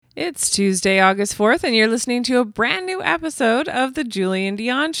It's Tuesday, August 4th, and you're listening to a brand new episode of the Julien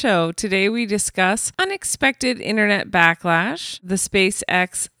Dionne Show. Today we discuss unexpected internet backlash, the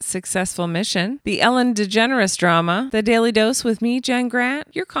SpaceX successful mission, the Ellen Degeneres drama, the Daily Dose with me, Jen Grant,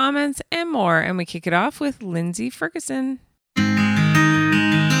 your comments, and more. And we kick it off with Lindsay Ferguson.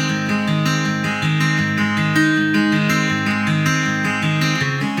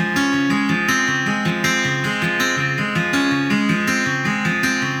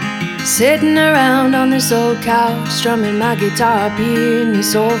 Sitting around on this old couch, strumming my guitar up here in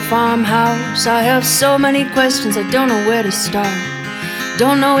this old farmhouse. I have so many questions, I don't know where to start.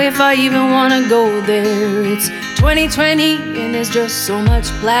 Don't know if I even wanna go there. It's 2020 and there's just so much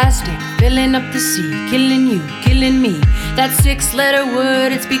plastic filling up the sea, killing you, killing me. That 6-letter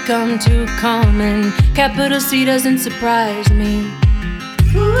word, it's become too common. Capital C doesn't surprise me.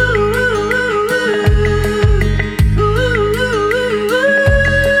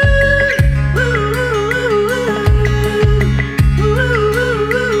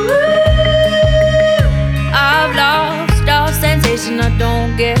 I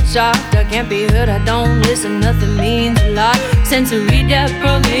don't get shocked, I can't be hurt, I don't listen, nothing means a lot. Sensory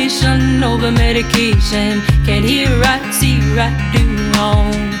deprivation over medication. Can't hear right, see right, do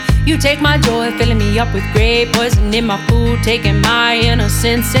wrong. You take my joy, filling me up with great poison in my food, taking my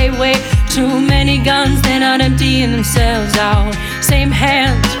innocence away. Too many guns, they're not emptying themselves out. Same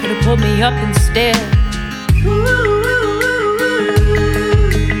hands could have pulled me up instead.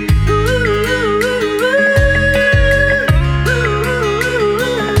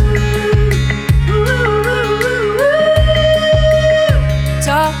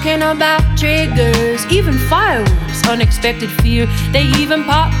 Talking about triggers, even fireworks, unexpected fear. They even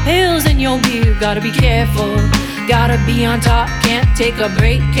pop pills in your beer. Gotta be careful, gotta be on top. Can't take a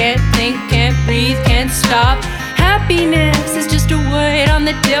break, can't think, can't breathe, can't stop. Happiness is just a word on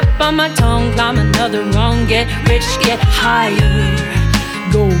the tip of my tongue. Climb another rung, get rich, get higher.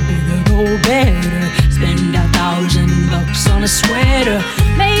 Go bigger, go better. Spend $1,000 on a sweater.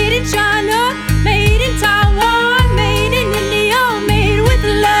 Made in China, made in Taiwan, made in India, made with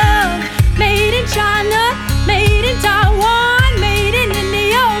love. Made in China, made in Taiwan, made in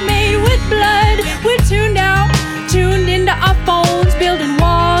India, made with blood. We're tuned out, tuned into our phones, building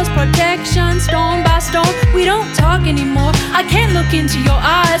walls, protection, stone by stone. We don't talk anymore, I can't look into your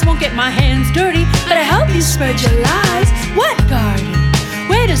eyes. Won't get my hands dirty, but I help you spread your lies. What garden?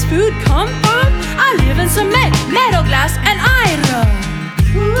 Where does food come from? I live in cement, metal, glass, and iron.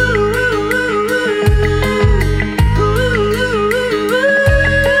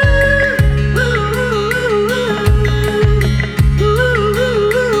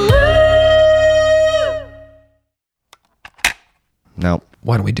 No.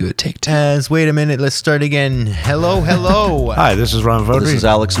 Why don't we do a take two? Wait a minute, let's start again. Hello. Hi, this is Ron Vodry. This is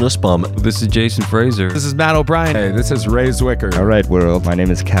Alex Nussbaum. This is Jason Fraser. This is Matt O'Brien. Hey, this is Ray Zwicker. All right, world. My name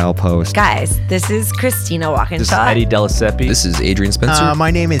is Cal Post. Guys, this is Christina Walkinshaw. This is Eddie Delaseppe. This is Adrian Spencer.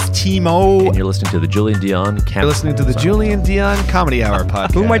 My name is Timo. And you're listening to the Julien Dionne You're listening to the Julien Dionne Comedy Hour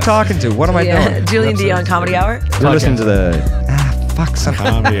podcast. Who am I talking to? What am I doing? Julien Dionne Comedy Hour. You're listening to the...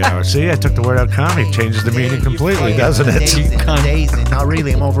 Comedy Hour. See, I took the word out comedy. Changes the meaning completely, doesn't it? Days and not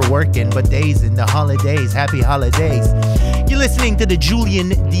really, I'm overworking, but days in the holidays. Happy holidays. You're listening to the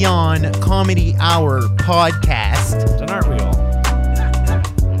Julien Dionne Comedy Hour podcast. And aren't we all?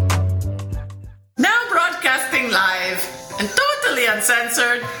 Now broadcasting live and totally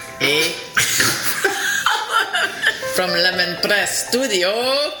uncensored, from Lemon Press Studio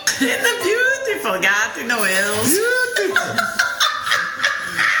in the beautiful Gatineau Hills.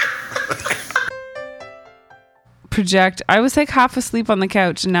 Project. I was like half asleep on the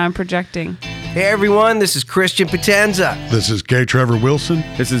couch, and now I'm projecting. Hey everyone, this is Christian Potenza. This is Gay Trevor Wilson.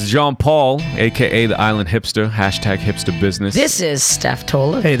 This is Jean Paul, a.k.a. the Island Hipster, hashtag hipster business. This is Steph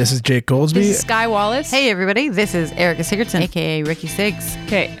Tola. Hey, this is Jake Goldsby. This is Sky Wallace. Hey everybody, this is Erica Sigurdsson, a.k.a. Ricky Siggs.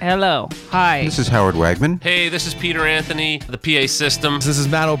 Okay, hello. Hi. This is Howard Wagman. Hey, this is Peter Anthony, the PA system. This is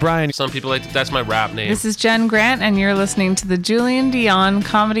Matt O'Brien. Some people that's my rap name. This is Jen Grant, and you're listening to the Julien Dionne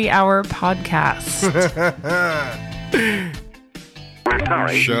Comedy Hour podcast.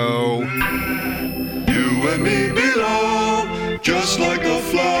 Show. You and me belong, just like the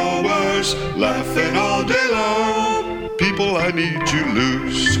flowers, laughing all day long. People, I need you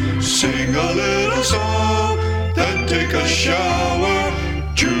loose. Sing a little song, then take a shower.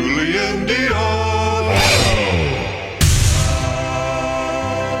 Julien Dionne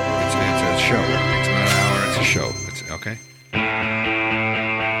It's a show. It's not an hour, it's a show. It's okay.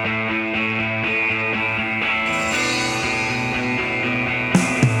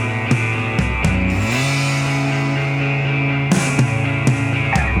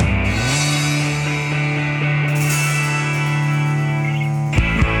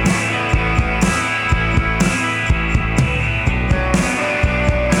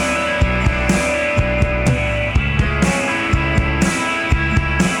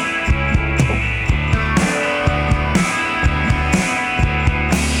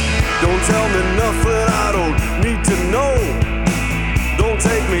 Don't tell me nothing I don't need to know. Don't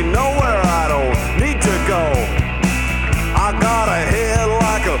take me nowhere I don't need to go. I got a head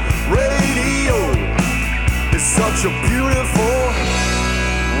like a radio. It's such a beautiful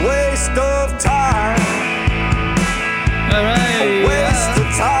waste of time. All right. A waste of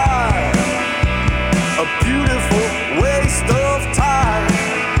time. A beautiful waste of time.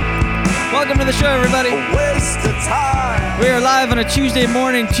 Welcome to the show, everybody. A waste of time. We are live on a Tuesday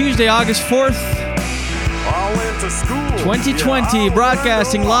morning, Tuesday, August 4th, 2020,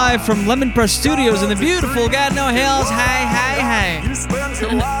 broadcasting live from Lemon Press Studios in the beautiful Gatineau Hills. Hi.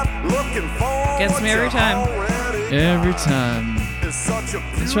 Gets me every time. Every time.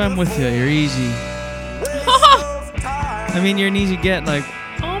 That's why I'm with you. You're easy. I mean, you're an easy get, like,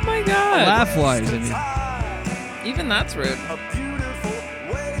 Oh my god. laugh-wise, I mean. Even that's rude.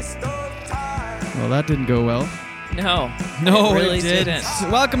 Well, that didn't go well. No. No, it really it didn't.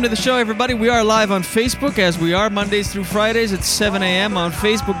 Welcome to the show, everybody. We are live on Facebook, as we are Mondays through Fridays at 7 a.m. on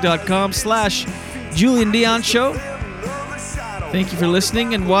Facebook.com/Julien Dionne Show. Thank you for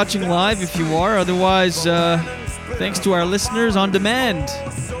listening and watching live if you are. Otherwise, thanks to our listeners on demand,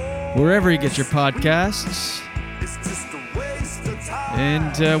 wherever you get your podcasts.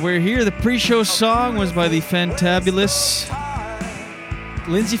 And we're here. The pre-show song was by the fantabulous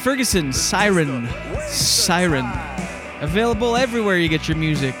Lindsay Ferguson, Siren. Available everywhere you get your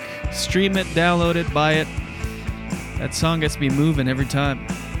music. Stream it, download it, buy it. That song gets me moving every time.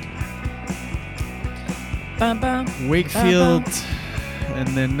 Bum, bum. Wakefield, and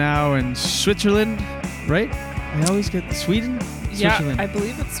then now in Switzerland, right? I always get Sweden? Yeah, Switzerland. I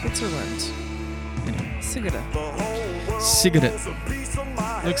believe it's Switzerland. Anyway. Cigarette.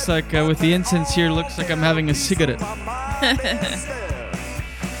 Looks like with the incense here, looks like I'm having a cigarette.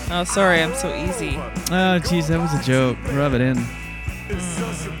 Oh, sorry, I'm so easy. Oh, geez, that was a joke. Rub it in.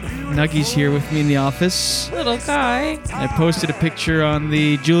 Nuggy's here with me in the office. Little guy. I posted a picture on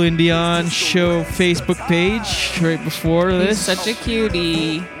the Julien Dionne Show Facebook page right before this. He's such a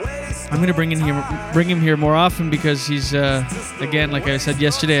cutie. I'm gonna bring him here more often because he's again, like I said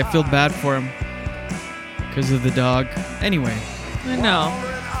yesterday, I feel bad for him because of the dog. Anyway, I know.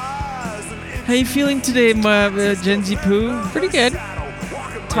 How you feeling today, Gen Z Poo? Pretty good.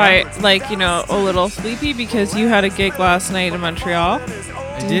 Tired, like, you know, a little sleepy because you had a gig last night in Montreal.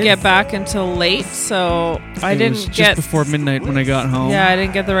 Didn't get back until late, so I didn't was get just before midnight when I got home. Yeah, I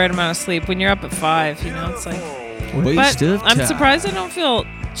didn't get the right amount of sleep. When you're up at 5, you know, it's like. Waste of I'm time. surprised I don't feel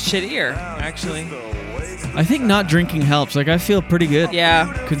shittier, actually. I think not drinking helps. Like, I feel pretty good.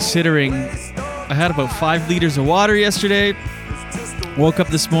 Yeah. Considering I had about 5 liters of water yesterday. Woke up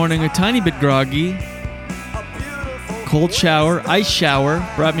this morning a tiny bit groggy. Cold shower, ice shower,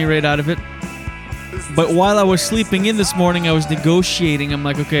 brought me right out of it. But while I was sleeping in this morning, I was negotiating. I'm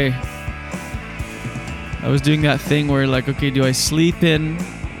like, okay. I was doing that thing where, like, okay, do I sleep in,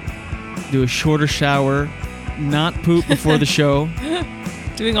 do a shorter shower, not poop before the show?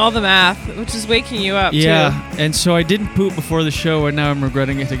 Doing all the math, which is waking you up, Yeah, too. and so I didn't poop before the show, and now I'm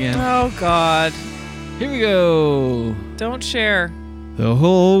regretting it again. Oh, God. Here we go. Don't share. The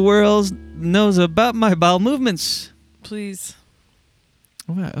whole world knows about my bowel movements. Please.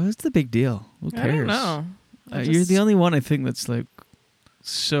 What's the big deal? Who cares? I don't know. You're the only one I think that's like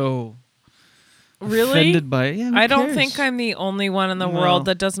so really offended by it. Yeah, who I don't cares? think I'm the only one in the Well, world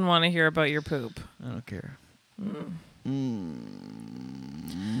that doesn't want to hear about your poop. I don't care. I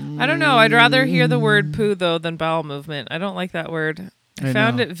don't know. I'd rather hear the word poo, though, than bowel movement. I don't like that word. I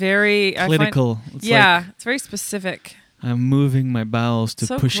found know. it very... Clinical. It's very specific. I'm moving my bowels to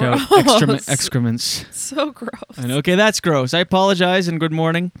So push gross. out excrements. So gross. I know. Okay, that's gross. I apologize and good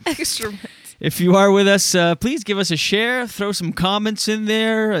morning. Excrement. If you are with us, please give us a share, throw some comments in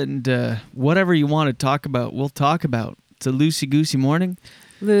there, and whatever you want to talk about, we'll talk about. It's a loosey-goosey morning.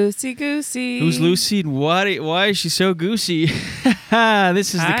 Loosey-goosey. Who's Lucy and why is she so goosey?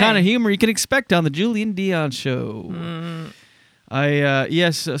 This is the kind of humor you can expect on the Julien Dionne Show.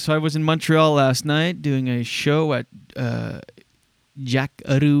 So I was in Montreal last night doing a show at Jacques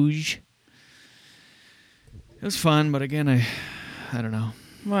Rouge. It was fun, but again, I don't know.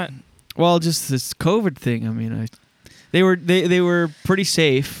 What? Well, just this COVID thing. I mean, they were pretty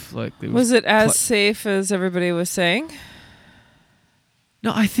safe. Like, was it as safe as everybody was saying?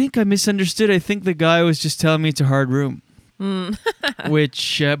 No, I think I misunderstood. I think the guy was just telling me it's a hard room.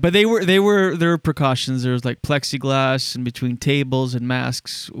 Which, but there were precautions. There was like plexiglass in between tables and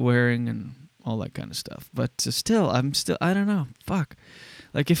masks wearing and all that kind of stuff. But I don't know. Fuck.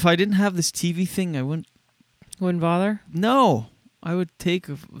 Like, if I didn't have this TV thing, I wouldn't bother. No, I would take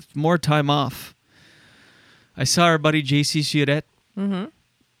more time off. I saw our buddy JC Surette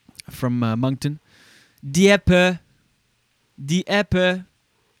from Moncton. Dieppe.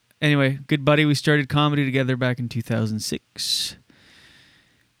 Anyway, good buddy. We started comedy together back in 2006.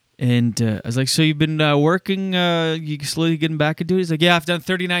 And I was like, so you've been working, you slowly getting back into it? He's like, yeah, I've done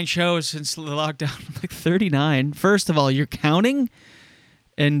 39 shows since the lockdown. I'm like, 39? First of all, you're counting?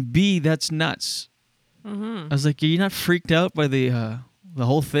 And B, that's nuts. I was like, are you not freaked out by the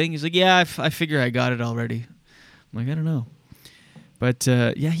whole thing? He's like, yeah, I figure I got it already. I'm like, I don't know. But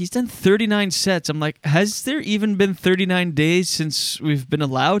yeah, he's done 39 sets. I'm like, has there even been 39 days since we've been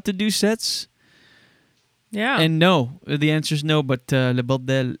allowed to do sets? Yeah. And no, the answer is no, but Le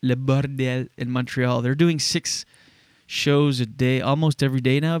Bordel in Montreal, they're doing 6 shows a day, almost every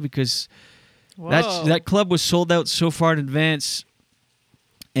day now, because that club was sold out so far in advance.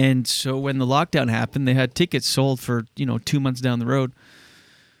 And so when the lockdown happened, they had tickets sold for, 2 months down the road,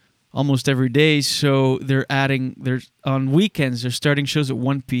 almost every day. So they're on weekends, they're starting shows at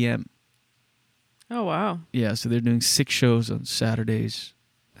 1 p.m. Oh, wow. Yeah, so they're doing 6 shows on Saturdays.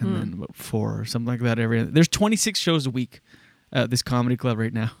 And then about 4 or something like that. There's 26 shows a week at this comedy club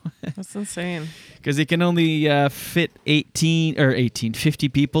right now. That's insane. Because they can only fit 50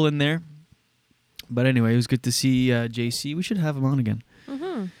 people in there. But anyway, it was good to see JC. We should have him on again.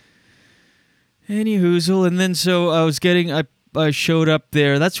 Any hoozle. And then so I showed up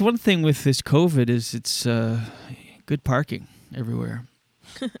there. That's one thing with this COVID is it's good parking everywhere.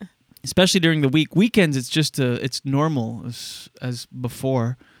 Especially during the week. Weekends, it's just it's normal as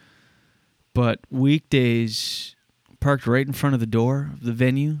before. But weekdays, parked right in front of the door of the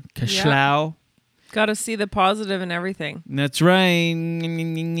venue. Kashlau. Got to see the positive in everything. That's right.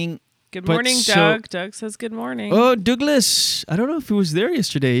 Good morning, Doug. Doug says good morning. Oh, Douglas. I don't know if he was there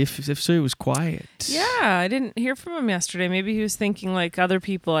yesterday. If so, he was quiet. Yeah, I didn't hear from him yesterday. Maybe he was thinking like other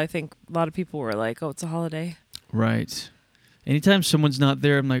people. I think a lot of people were like, oh, it's a holiday. Right. Anytime someone's not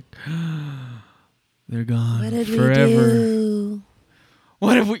there, I'm like, they're gone What did forever. we do?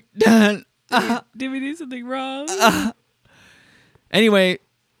 What have we done? Did we do something wrong? Anyway,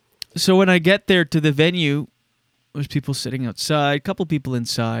 so when I get there to the venue, there's people sitting outside, a couple people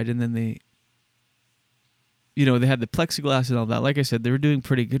inside, and then they had the plexiglass and all that. Like I said, they were doing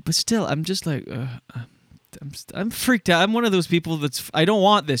pretty good, but still, I'm just like, I'm freaked out. I'm one of those people I don't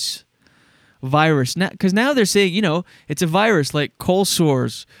want this virus now, because now they're saying, it's a virus like cold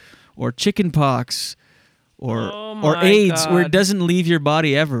sores or chicken pox or AIDS, God. where it doesn't leave your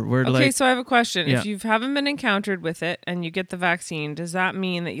body ever. Okay, so I have a question. Yeah. If you haven't been encountered with it and you get the vaccine, does that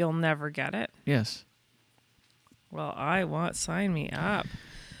mean that you'll never get it? Yes. Well, sign me up.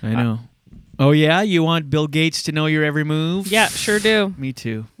 I know. Oh yeah, you want Bill Gates to know your every move? Yeah, sure do. Me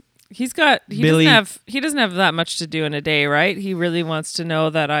too. He doesn't have that much to do in a day, right? He really wants to know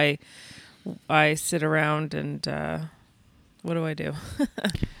that I sit around and what do I do?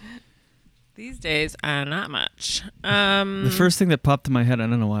 These days, not much. The first thing that popped in my head, I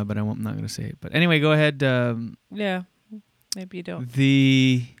don't know why, but I'm not going to say it. But anyway, go ahead. Yeah, maybe you don't.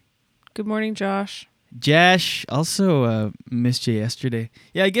 Good morning, Josh. Josh also missed you yesterday.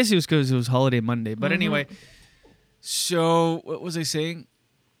 Yeah, I guess it was because it was holiday Monday. But anyway, so what was I saying?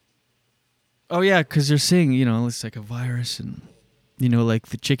 Oh yeah, because they're saying it's like a virus and like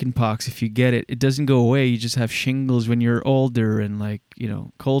the chicken pox. If you get it, it doesn't go away. You just have shingles when you're older and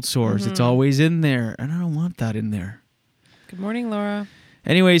cold sores. It's always in there, and I don't want that in there. Good morning, Laura.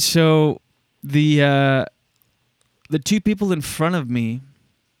 Anyway, so the 2 people in front of me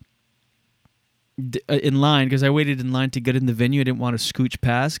in line, because I waited in line to get in the venue. I didn't want to scooch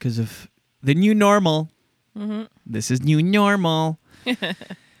past because of the new normal. This is new normal.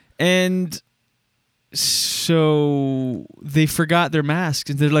 And so they forgot their masks.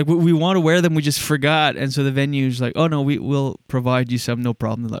 And they're like, we want to wear them. We just forgot. And so the venue's like, oh, no, we will provide you some. No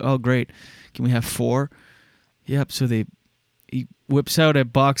problem. They're like, oh, great. Can we have 4? Yep. So he whips out a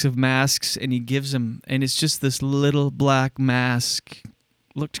box of masks and he gives them. And it's just this little black mask.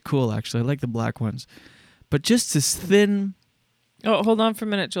 Looked cool, actually. I like the black ones. But just this thin... Oh, hold on for a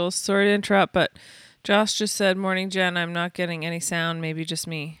minute, Jules. Sorry to interrupt, but Josh just said, morning, Jen. I'm not getting any sound. Maybe just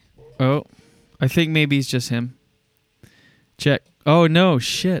me. Oh, I think maybe it's just him. Check. Oh, no,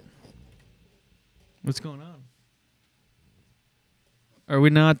 shit. What's going on? Are we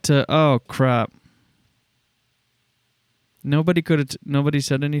not... oh, crap. Nobody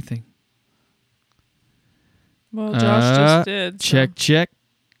said anything. Well, Josh just did. So. Check.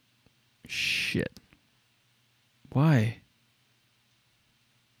 Shit. Why?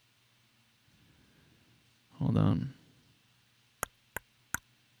 Hold on.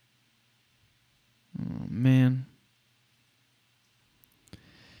 Oh, man.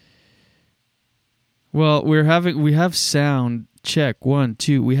 Well, we have sound Check 1,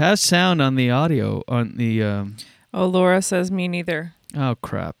 2. We have sound on the audio on the. Oh, Laura says me neither. Oh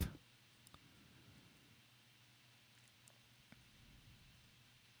crap.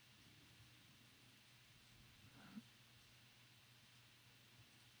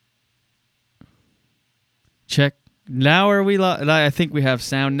 Check. Now are we I think we have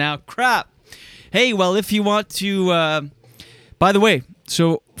sound now. Crap. Hey, well, if you want to... by the way,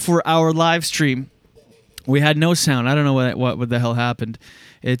 so for our live stream, we had no sound. I don't know what the hell happened.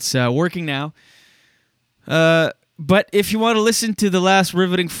 It's working now. But if you want to listen to the last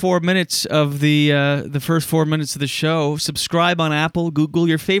riveting 4 minutes of the first 4 minutes of the show, subscribe on Apple, Google,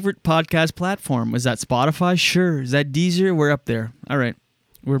 your favorite podcast platform. Is that Spotify? Sure. Is that Deezer? We're up there. All right.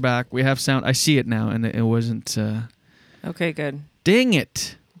 We're back. We have sound. I see it now, and it wasn't... Okay, good. Dang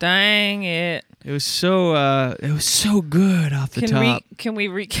it. Dang it. It was so good off the top. Can we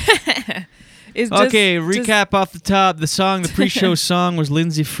recap off the top. The song, the pre-show song was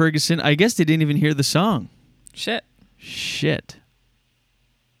Lindsay Ferguson. I guess they didn't even hear the song. Shit.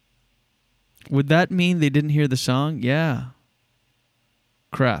 Would that mean they didn't hear the song? Yeah.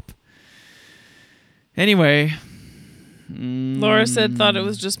 Crap. Anyway. Laura said, thought it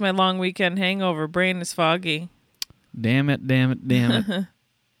was just my long weekend hangover. Brain is foggy. Damn it.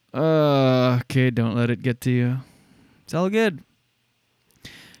 Okay, don't let it get to you. It's all good.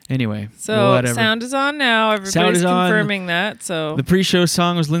 Anyway, so whatever. Sound is on now. Everybody's confirming that. So the pre-show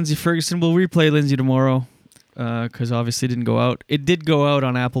song was Lindsay Ferguson. We'll replay Lindsay tomorrow because obviously it didn't go out. It did go out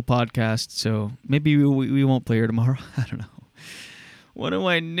on Apple Podcasts, so maybe we won't play her tomorrow. I don't know. What do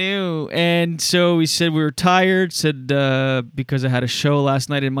I know? And so we said we were tired, said because I had a show last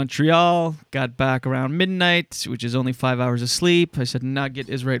night in Montreal, got back around midnight, which is only 5 hours of sleep. I said Nugget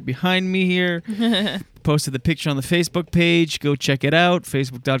is right behind me here. Posted the picture on the Facebook page. Go check it out,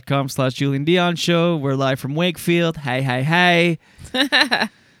 facebook.com/Julien Dionne Show. We're live from Wakefield. Hi.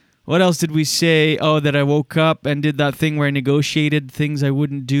 What else did we say? Oh, that I woke up and did that thing where I negotiated things I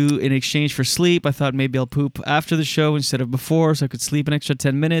wouldn't do in exchange for sleep. I thought maybe I'll poop after the show instead of before so I could sleep an extra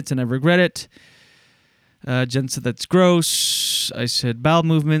 10 minutes, and I regret it. Jen said that's gross. I said bowel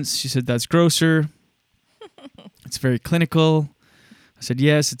movements. She said that's grosser. It's very clinical. I said,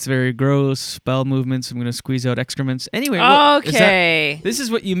 yes, it's very gross. Bowel movements. I'm going to squeeze out excrements. Anyway. Okay. This is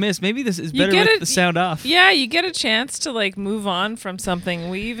what you missed. Maybe this is better with the sound off. Yeah, you get a chance to move on from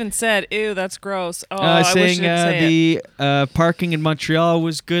something. We even said, ew, that's gross. Oh, I wish you could say the parking in Montreal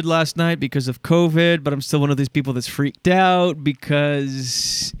was good last night because of COVID, but I'm still one of these people that's freaked out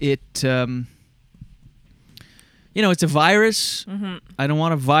because it's a virus. Mm-hmm. I don't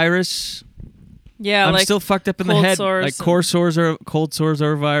want a virus. Yeah, I'm still fucked up in the head. Like cold sores are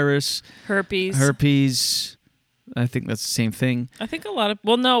a virus. Herpes. I think that's the same thing. I think a lot of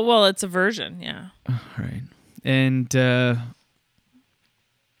it's a version. Yeah. All right, and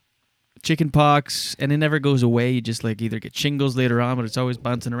chicken pox, and it never goes away. You just either get shingles later on, but it's always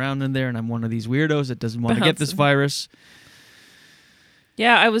bouncing around in there. And I'm one of these weirdos that doesn't want to get this virus.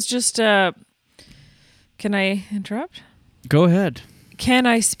 Yeah, I was just. Can I interrupt? Go ahead. Can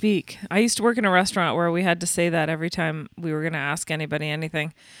I speak? I used to work in a restaurant where we had to say that every time we were going to ask anybody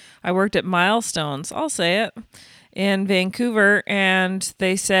anything. I worked at Milestones, I'll say it, in Vancouver, and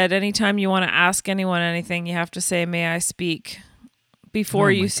they said anytime you want to ask anyone anything, you have to say, may I speak, before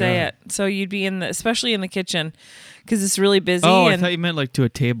you say it. So you'd be especially in the kitchen, because it's really busy. Oh, I thought you meant to a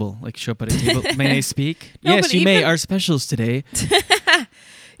table, show up at a table. May I speak? No, yes, you may. Our specials today.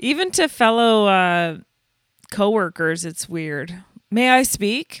 Even to fellow coworkers, it's weird. May I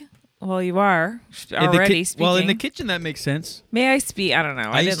speak? Well, you are already speaking. Well, in the kitchen, that makes sense. May I speak? I don't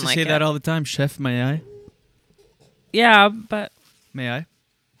know. I used to say that all the time. Chef, may I? Yeah, but... May I?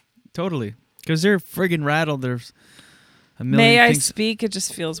 Totally. Because they're friggin' rattled. There's a million May things. I speak? It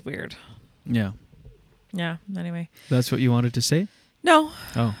just feels weird. Yeah. Yeah, anyway. That's what you wanted to say? No.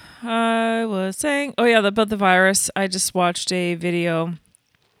 Oh. I was saying... Oh, yeah, about the virus. I just watched a video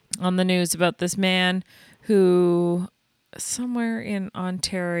on the news about this man who... somewhere in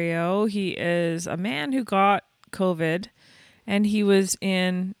Ontario, he is a man who got COVID, and he was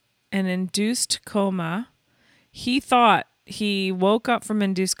in an induced coma. He thought he woke up from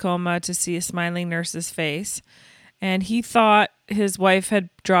induced coma to see a smiling nurse's face, and he thought his wife had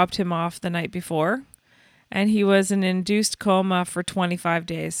dropped him off the night before, and he was in induced coma for 25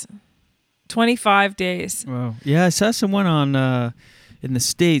 days. 25 days. Wow. Yeah, I saw someone on in the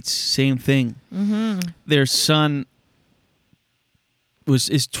States, same thing. Mm-hmm. Their son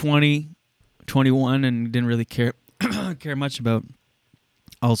is 20, 21, and didn't really care much about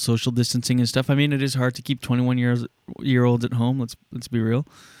all social distancing and stuff. I mean, it is hard to keep 21-year-olds at home. Let's be real.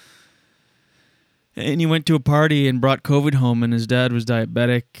 And he went to a party and brought COVID home, and his dad was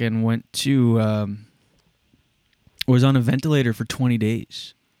diabetic and went to was on a ventilator for 20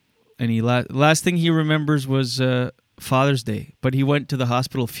 days. And he last thing he remembers was Father's Day. But he went to the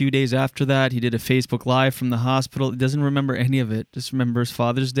hospital a few days after that. He did a Facebook Live from the hospital. He doesn't remember any of it. Just remembers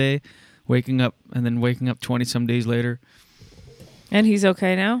Father's Day, waking up 20-some days later. And he's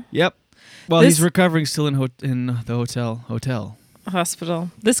okay now? Yep. Well, he's recovering still in the hotel.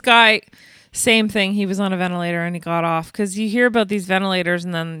 Hospital. This guy, same thing. He was on a ventilator and he got off. Because you hear about these ventilators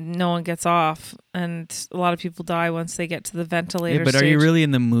and then no one gets off. And a lot of people die once they get to the ventilator Yeah, but stage. are you really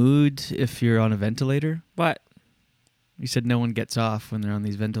in the mood if you're on a ventilator? What? You said no one gets off when they're on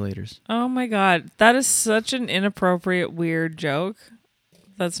these ventilators. Oh my God. That is such an inappropriate, weird joke.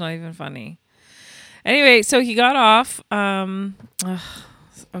 That's not even funny. Anyway, so he got off.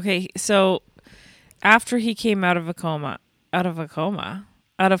 Okay, so after he came out of a coma. Yeah.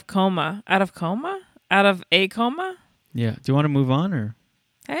 Do you want to move on or?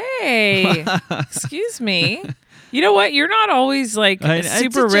 Hey, excuse me. You know what? You're not always like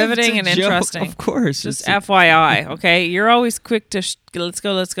super riveting and interesting. Of course. Just FYI, okay? You're always quick to let's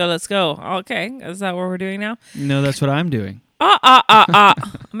go. Okay, is that what we're doing now? No, that's what I'm doing. I'm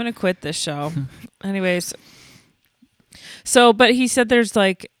going to quit this show. Anyways. So, but he said there's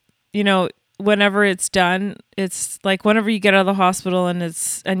like, whenever it's done, it's like whenever you get out of the hospital and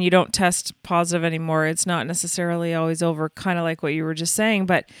you don't test positive anymore, it's not necessarily always over, kind of like what you were just saying.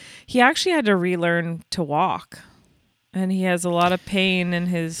 But he actually had to relearn to walk. And he has a lot of pain in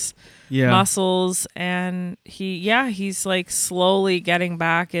his muscles. And he's like slowly getting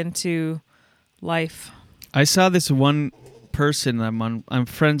back into life. I saw this one person I'm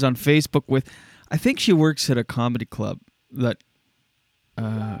friends on Facebook with. I think she works at a comedy club.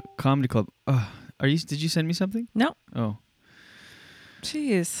 Comedy club. Did you send me something? No. Oh.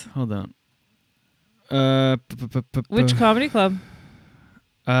 Jeez. Hold on. Which comedy club?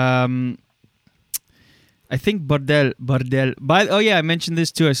 I think Bordel. I mentioned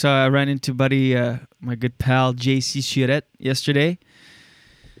this too. I ran into buddy, my good pal JC Chiret yesterday.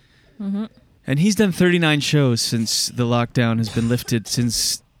 Mm-hmm. And he's done 39 shows since the lockdown has been lifted.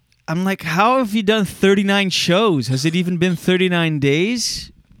 I'm like, how have you done 39 shows? Has it even been 39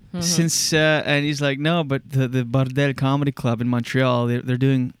 days since? And he's like, no, but the Bordel Comedy Club in Montreal, they're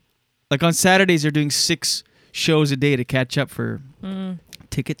doing, like on Saturdays, they're doing 6 shows a day to catch up for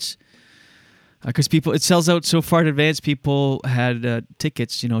tickets. Because it sells out so far in advance. People had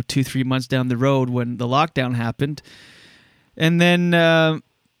tickets, 2-3 months down the road when the lockdown happened. And then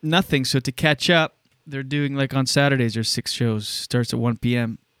nothing. So to catch up, they're doing, like on Saturdays, there's 6 shows. Starts at 1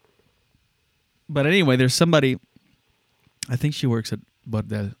 p.m. But anyway, there's somebody, I think she works at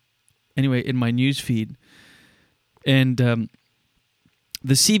Bordel. Anyway, in my news feed. And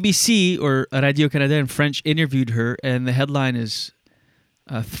the CBC, or Radio-Canada in French, interviewed her. And the headline is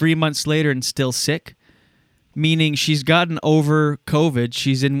 3 months later and still sick. Meaning she's gotten over COVID.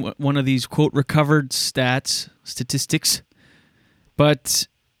 She's in one of these, quote, recovered statistics. But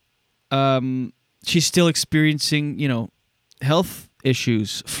she's still experiencing, health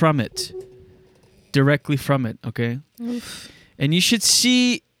issues from it. Directly from it, okay? Oof. And you should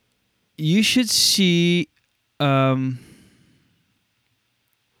see hold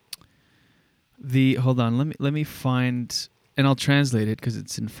on, let me find, and I'll translate it because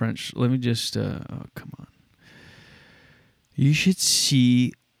it's in French. Let me just come on. You should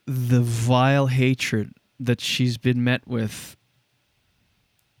see the vile hatred that she's been met with.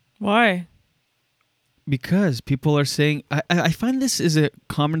 Why? Because people are saying, I find this is a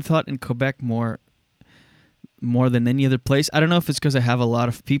common thought in Quebec more than any other place. I don't know if it's because I have a lot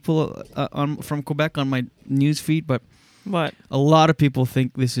of people from Quebec on my news feed, but what? A lot of people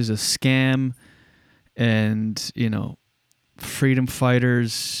think this is a scam, and freedom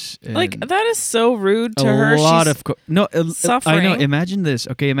fighters. Like, that is so rude to her. Suffering. I know. Imagine this.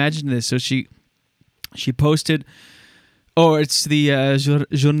 Okay, imagine this. So she posted. Oh, it's the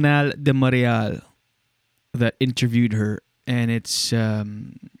Journal de Montréal that interviewed her, and it's her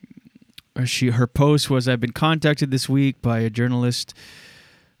post was, I've been contacted this week by a journalist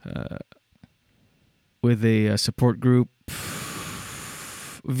with a support group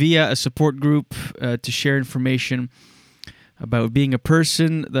via a support group to share information about being a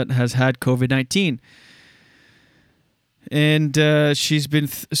person that has had COVID-19. And she's been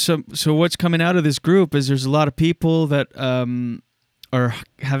so what's coming out of this group is there's a lot of people that are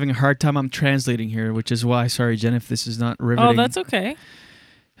having a hard time. I'm translating here, which is why, sorry, Jen, if this is not riveting. Oh, that's okay.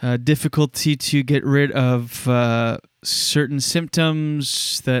 Difficulty to get rid of certain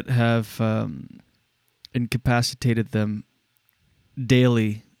symptoms that have incapacitated them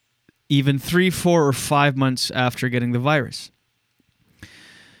daily, even 3, 4, or 5 months after getting the virus.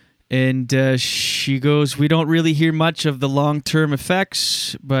 And she goes, we don't really hear much of the long-term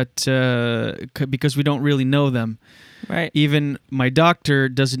effects, but because we don't really know them. Right. Even my doctor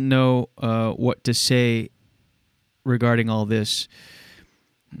doesn't know what to say regarding all this.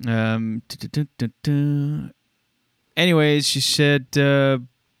 Anyways, she said,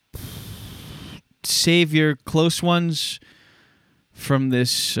 save your close ones from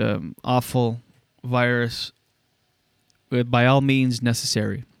this awful virus by all means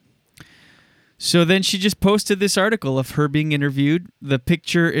necessary. So then she just posted this article of her being interviewed. The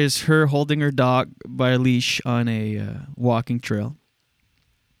picture is her holding her dog by a leash on a walking trail.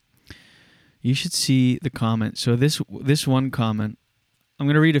 You should see the comment. So this one comment, I'm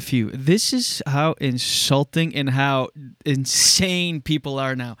going to read a few. This is how insulting and how insane people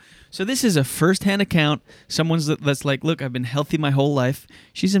are now. So this is a first-hand account. Someone's that's like, look, I've been healthy my whole life.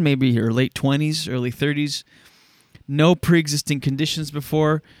 She's in maybe her late 20s, early 30s. No pre-existing conditions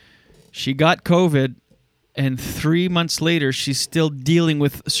before. She got COVID, and 3 months later, she's still dealing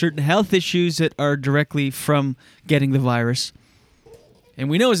with certain health issues that are directly from getting the virus. And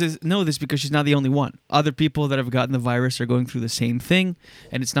we know this because she's not the only one. Other people that have gotten the virus are going through the same thing,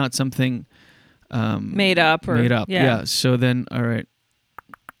 and it's not something made up. Yeah. So then, all right.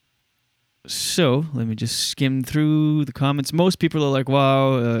 So let me just skim through the comments. Most people are like,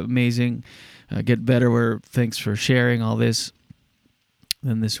 wow, amazing. Get better. Thanks for sharing all this.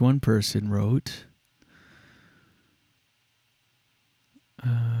 Then this one person wrote,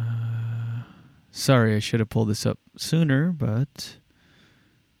 sorry, I should have pulled this up sooner, but...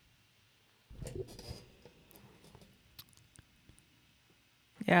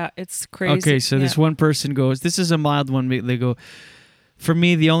 Yeah, it's crazy. Okay, so this one person goes, this is a mild one. They go, for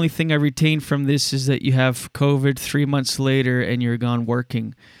me, the only thing I retain from this is that you have COVID 3 months later and you're gone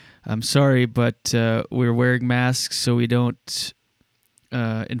working. I'm sorry, but we're wearing masks so we don't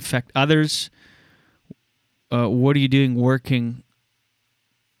infect others. What are you doing working?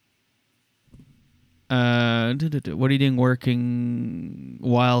 What are you doing working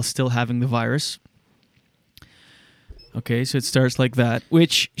while still having the virus? Okay, so it starts like that,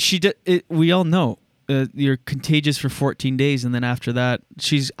 which we all know. You're contagious for 14 days, and then after that,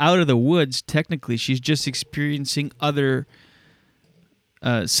 she's out of the woods. Technically, she's just experiencing other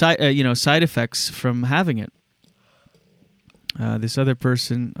side effects from having it. This other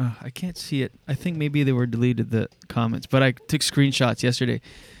person, I can't see it. I think maybe they were deleted, the comments, but I took screenshots yesterday.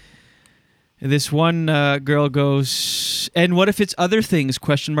 This one girl goes, and what if it's other things? ?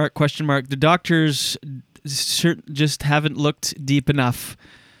 The doctors just haven't looked deep enough.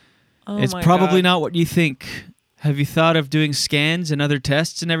 Oh it's probably not what you think. Have you thought of doing scans and other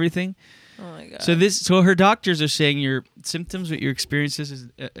tests and everything? Oh my God. So her doctors are saying your symptoms, what you're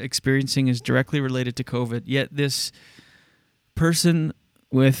experiencing is directly related to COVID. Yet this person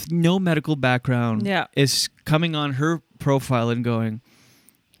with no medical background is coming on her profile and going,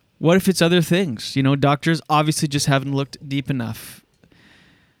 what if it's other things? Doctors obviously just haven't looked deep enough.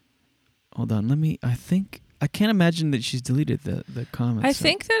 Hold on, I can't imagine that she's deleted the comments. I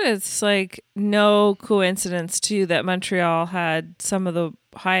think that it's like no coincidence too that Montreal had some of the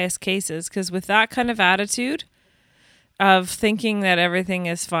highest cases, because with that kind of attitude of thinking that everything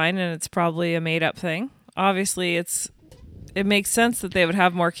is fine and it's probably a made up thing, obviously it makes sense that they would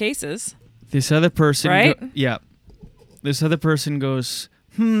have more cases. This other person, right? This other person goes,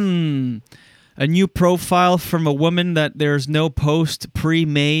 a new profile from a woman that there's no post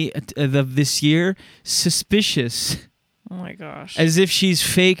pre-May of this year. Suspicious. Oh my gosh. As if she's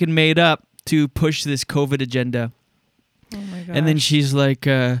fake and made up to push this COVID agenda. Oh my gosh. And then she's like,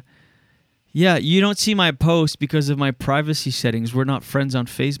 yeah, you don't see my post because of my privacy settings. We're not friends on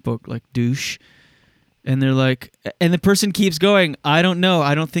Facebook, like douche. And they're like, and the person keeps going, I don't know.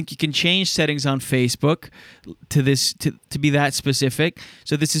 I don't think you can change settings on Facebook to be that specific.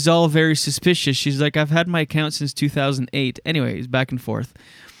 So this is all very suspicious. She's like, I've had my account since 2008. Anyways, back and forth.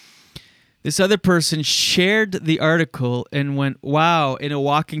 This other person shared the article and went, wow, in a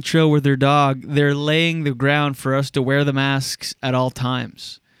walking trail with their dog, they're laying the ground for us to wear the masks at all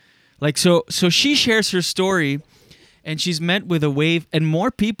times. Like, so she shares her story, and she's met with a wave and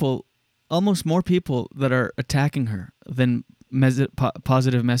almost more people that are attacking her than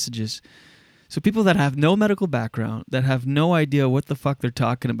positive messages. So people that have no medical background, that have no idea what the fuck they're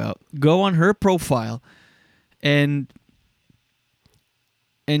talking about, go on her profile and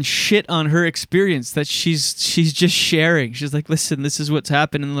shit on her experience that she's just sharing. She's like, listen, this is what's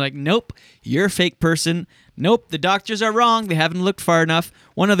happened. And they're like, nope, you're a fake person. Nope, the doctors are wrong. They haven't looked far enough.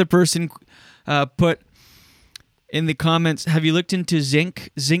 One other person put, in the comments, have you looked into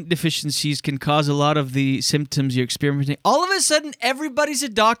zinc? Zinc deficiencies can cause a lot of the symptoms you're experiencing. All of a sudden, everybody's a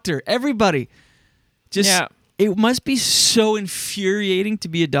doctor. Everybody. It must be so infuriating to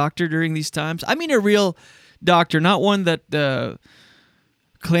be a doctor during these times. I mean, a real doctor, not one that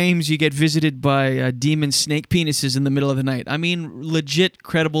claims you get visited by demon snake penises in the middle of the night. I mean, legit,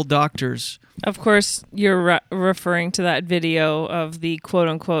 credible doctors. Of course, you're referring to that video of the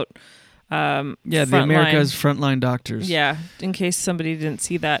quote-unquote the America's frontline doctors. Yeah, in case somebody didn't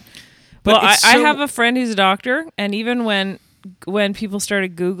see that. But well, I have a friend who's a doctor, and even when people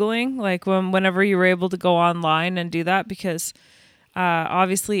started Googling, like whenever you were able to go online and do that, because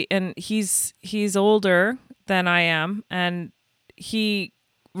obviously, and he's older than I am, and he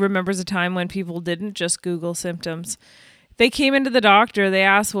remembers a time when people didn't just Google symptoms. They came into the doctor, they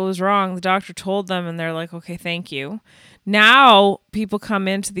asked what was wrong, the doctor told them, and they're like, okay, thank you. Now people come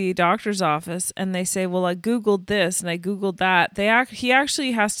into the doctor's office and they say, well, I Googled this and I Googled that. He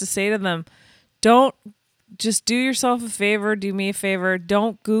actually has to say to them, don't just do yourself a favor, do me a favor,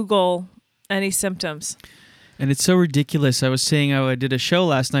 don't Google any symptoms. And it's so ridiculous. I was saying I did a show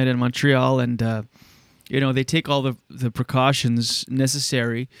last night in Montreal, and they take all the precautions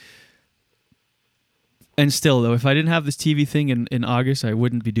necessary. And still, though, if I didn't have this TV thing in August, I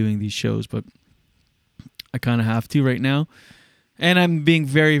wouldn't be doing these shows, but I kind of have to right now. And I'm being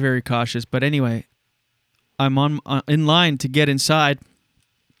very, very cautious. But anyway, I'm in line to get inside,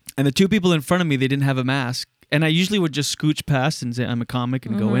 and the two people in front of me, they didn't have a mask. And I usually would just scooch past and say I'm a comic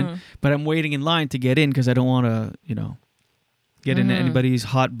and go in. But I'm waiting in line to get in because I don't want to, get into anybody's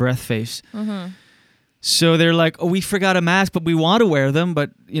hot breath face. So they're like, oh, we forgot a mask, but we want to wear them,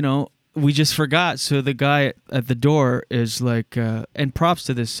 but, we just forgot. So the guy at the door is like, and props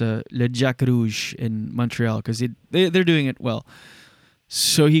to this Le Jacques Rouge in Montreal, because they're doing it well.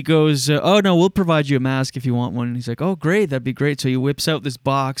 So he goes, oh, no, we'll provide you a mask if you want one. And he's like, oh, great, that'd be great. So he whips out this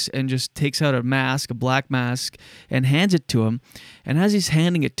box and just takes out a mask, a black mask, and hands it to him. And as he's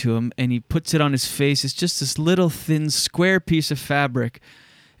handing it to him and he puts it on his face, it's just this little thin square piece of fabric.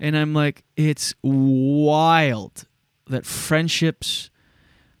 And I'm like, it's wild that friendships,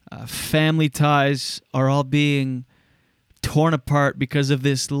 family ties are all being torn apart because of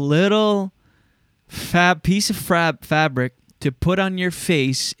this little piece of fabric to put on your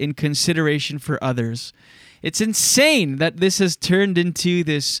face in consideration for others. It's insane that this has turned into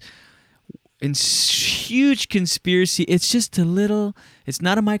this huge conspiracy. It's just it's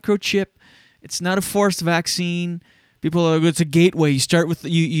not a microchip. It's not a forced vaccine. People are like, it's a gateway. You start with,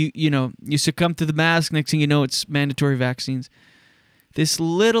 you succumb to the mask. Next thing you know, it's mandatory vaccines. This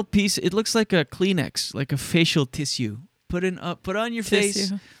little piece, it looks like a Kleenex, like a facial tissue. Put on your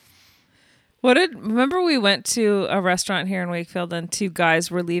face. Remember we went to a restaurant here in Wakefield and two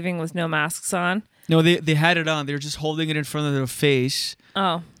guys were leaving with no masks on? No, they had it on. They were just holding it in front of their face.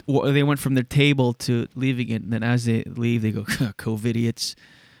 Oh. They went from their table to leaving it, and then as they leave, they go, COVID-idiots.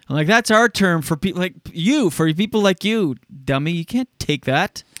 I'm like, that's our term for people like you, for people like you, dummy. You can't take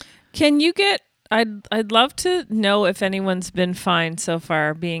that. Can you get... I'd love to know if anyone's been fined so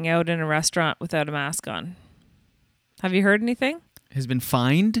far being out in a restaurant without a mask on. Have you heard anything? Has been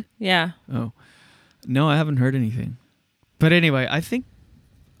fined? Yeah. Oh. No, I haven't heard anything. But anyway, I think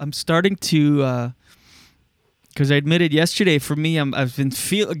I'm starting to... Because I admitted yesterday, for me, I've been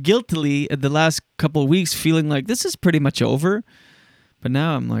guiltily the last couple of weeks feeling like this is pretty much over. But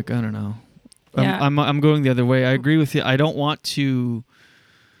now I'm like, I don't know. Yeah. I'm going the other way. I agree with you. I don't want to...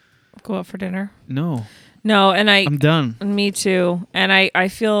 Go out for dinner? No, and I'm done. Me too. And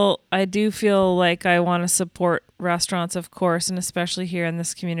I do feel like I want to support restaurants, of course, and especially here in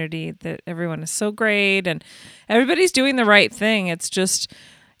this community that everyone is so great and everybody's doing the right thing. It's just,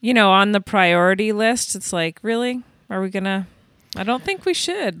 on the priority list, it's like, really? Are we gonna? I don't think we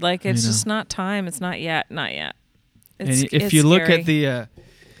should. Like, it's just not time. It's not yet. If you look at the...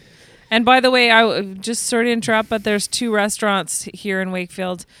 And by the way, I just sort of interrupt, but there's two restaurants here in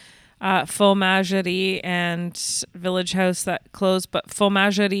Wakefield, Fromagerie and Village House, that closed. But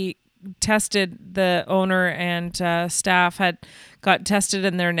Fromagerie tested, the owner and staff got tested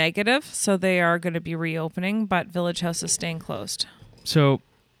and they're negative, so they are going to be reopening. But Village House is staying closed. So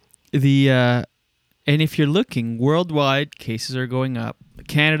and if you're looking worldwide, cases are going up.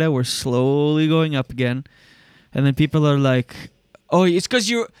 Canada, we're slowly going up again, and then people are like, "Oh, it's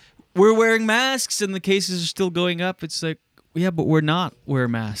because we're wearing masks and the cases are still going up." It's like, yeah, but we're not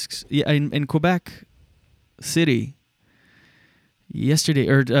wearing masks. Yeah, in Quebec City, yesterday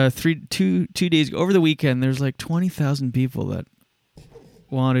or 2 days ago, over the weekend, there's like 20,000 people that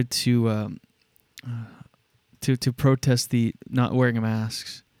wanted to protest the not wearing of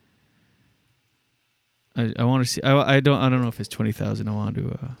masks. I want to see. I don't know if it's 20,000. I want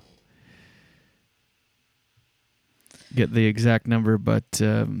to get the exact number, but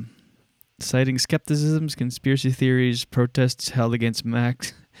citing skepticisms, conspiracy theories, protests held against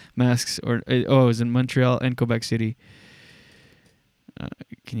masks, it was in Montreal and Quebec City.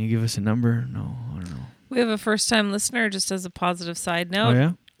 Can you give us a number? No, I don't know. We have a first-time listener, just as a positive side note. Oh,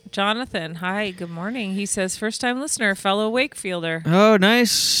 yeah? Jonathan, hi, good morning. He says, first-time listener, fellow Wakefielder. Oh,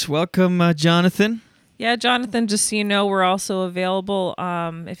 nice. Welcome, Jonathan. Yeah, Jonathan, just so you know, we're also available.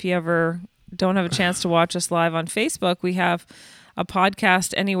 If you ever don't have a chance to watch us live on Facebook, we have a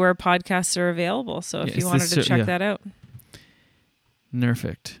podcast anywhere podcasts are available. So if you wanted to check that out.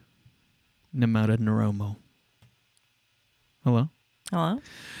 Nerfect. Namata Naromo. Hello? Hello?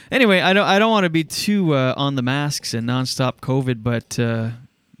 Anyway, I don't want to be too on the masks and nonstop COVID, but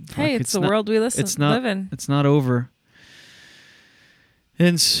hey, it's the world we live in. It's not over.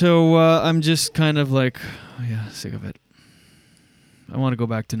 And so I'm just kind of like, sick of it. I want to go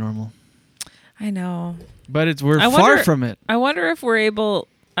back to normal. I know. But we're far from it. I wonder if we're able,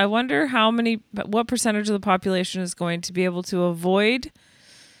 what percentage of the population is going to be able to avoid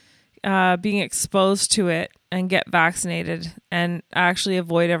being exposed to it and get vaccinated and actually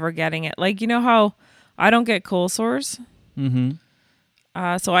avoid ever getting it. Like, you know how I don't get cold sores? Mm-hmm.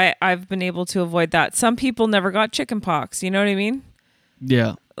 So I've been able to avoid that. Some people never got chicken pox. You know what I mean?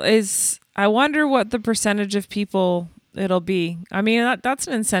 Yeah. I wonder what the percentage of people it'll be. I mean, that's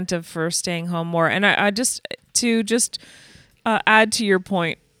an incentive for staying home more. And I just add to your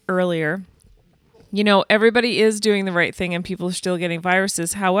point earlier, you know, everybody is doing the right thing and people are still getting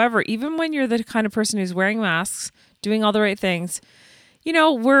viruses. However, even when you're the kind of person who's wearing masks, doing all the right things, you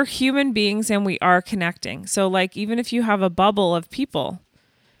know, we're human beings and we are connecting. So like, even if you have a bubble of people,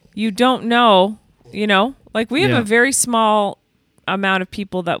 you don't know, you know, like we have a very small amount of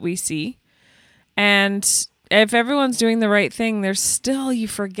people that we see. And if everyone's doing the right thing, there's still, you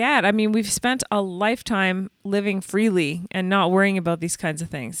forget. I mean, we've spent a lifetime living freely and not worrying about these kinds of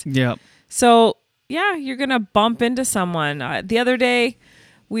things. Yeah. So yeah, you're going to bump into someone. The other day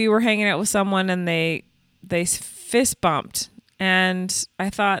we were hanging out with someone and they fist bumped. And I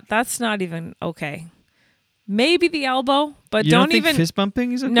thought, that's not even okay. Maybe the elbow, but you don't think fist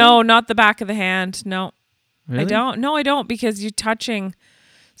bumping is okay? No, not the back of the hand. No, really? I don't. No, I don't, because you're touching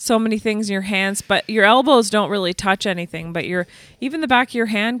so many things in your hands, but your elbows don't really touch anything, but even the back of your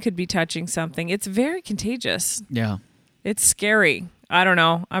hand could be touching something. It's very contagious. Yeah. It's scary. I don't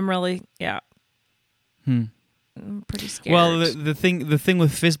know. I'm really, I'm pretty scared. Well, the thing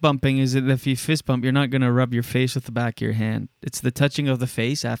with fist bumping is that if you fist bump, you're not going to rub your face with the back of your hand. It's the touching of the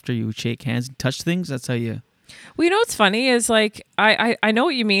face after you shake hands and touch things. That's how you... Well, you know what's funny is like, I know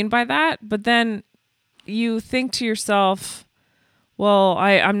what you mean by that, but then you think to yourself, well,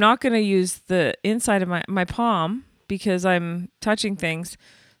 I'm not going to use the inside of my palm because I'm touching things,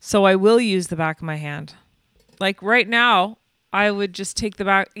 so I will use the back of my hand. Like right now, I would just take the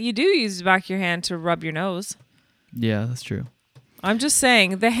back. You do use the back of your hand to rub your nose. Yeah, that's true. I'm just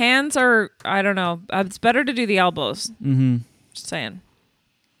saying, the hands are, I don't know, it's better to do the elbows. Mm-hmm. Just saying.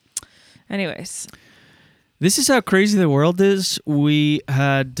 Anyways. This is how crazy the world is. We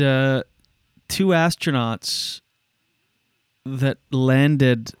had 2 astronauts that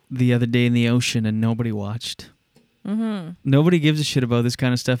landed the other day in the ocean and nobody watched. Mm-hmm. Nobody gives a shit about this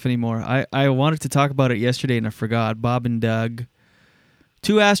kind of stuff anymore. I wanted to talk about it yesterday and I forgot. Bob and Doug.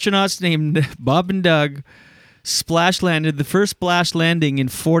 2 astronauts named Bob and Doug splash landed, the first splash landing in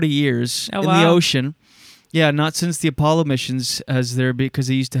 40 years in the ocean. Yeah, not since the Apollo missions, because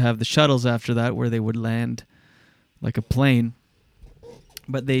they used to have the shuttles after that where they would land like a plane.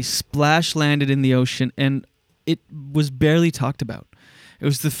 But they splash landed in the ocean and it was barely talked about. It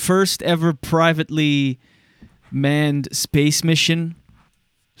was the first ever privately manned space mission.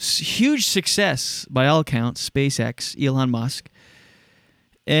 Huge success by all accounts, SpaceX, Elon Musk.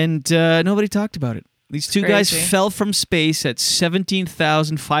 And nobody talked about it. These 2 guys fell from space at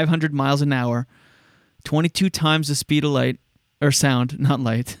 17,500 miles an hour, 22 times the speed of light, or sound, not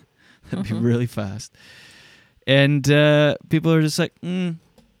light. That'd be really fast. And people are just like,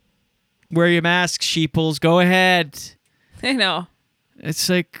 wear your masks, sheeples, go ahead. I know. It's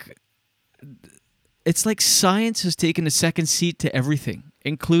like science has taken a second seat to everything,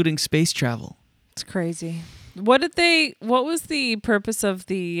 including space travel. It's crazy. What was the purpose of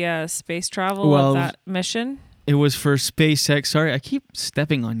the space travel of that mission? It was for SpaceX. Sorry, I keep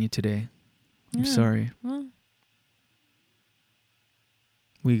stepping on you today. I'm sorry. Well.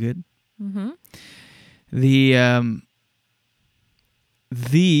 We good? Mm-hmm.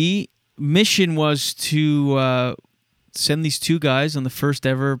 The mission was to send these 2 guys on the first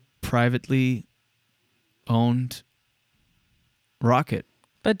ever privately owned rocket.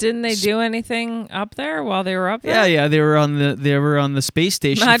 But didn't they do anything up there while they were up there? Yeah. They were on the space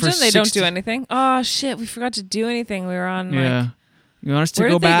station. Imagine for they don't do anything. Oh shit, we forgot to do anything. We were on. Yeah. You want us to where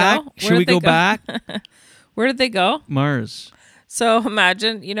go did they back? go? Should we go back? Where did they go? Mars. So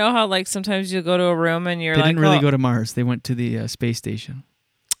imagine, you know how like sometimes you go to a room and you're They like, didn't really go to Mars. They went to the space station.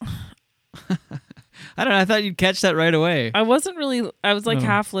 I don't know. I thought you'd catch that right away. I wasn't really. I was like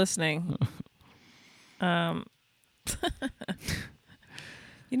half listening.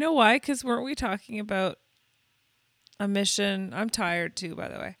 You know why? Because weren't we talking about a mission? I'm tired too, by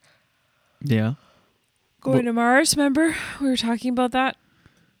the way. Yeah. Going to Mars, remember? We were talking about that.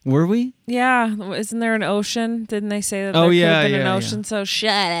 Were we? Yeah. Isn't there an ocean? Didn't they say that Oh, there yeah, could have been yeah, an ocean? yeah. So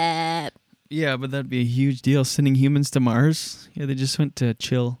shut up. Yeah, but that'd be a huge deal, sending humans to Mars. Yeah, they just went to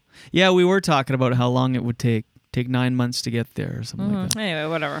chill. Yeah, we were talking about how long it would take 9 months to get there or something like that. Anyway,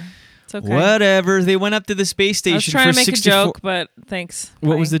 whatever. It's okay. Whatever. They went up to the space station I was trying for to make 64 a joke, but thanks.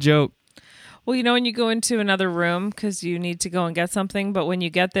 What was the joke? Well, you know when you go into another room because you need to go and get something, but when you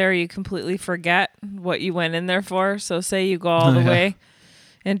get there, you completely forget what you went in there for. So say you go all the way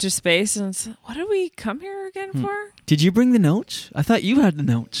into space and it's, what did we come here again for? Did you bring the notes? I thought you had the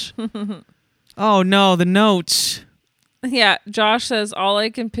notes. Oh, no, the notes. Yeah, Josh says, all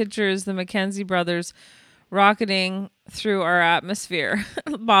I can picture is the Mackenzie brothers rocketing through our atmosphere.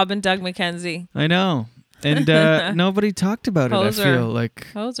 Bob and Doug Mackenzie. I know. And nobody talked about it, I feel like.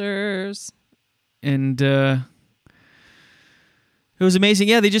 Posers. And it was amazing.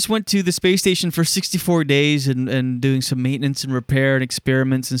 Yeah, they just went to the space station for 64 days and doing some maintenance and repair and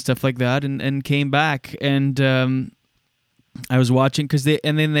experiments and stuff like that and came back. And I was watching because they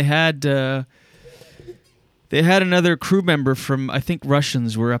had another crew member from, I think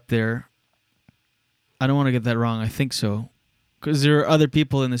Russians were up there. I don't want to get that wrong. I think so. Because there are other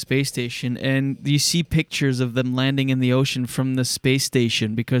people in the space station, and you see pictures of them landing in the ocean from the space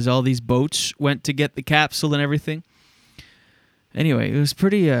station because all these boats went to get the capsule and everything. Anyway, it was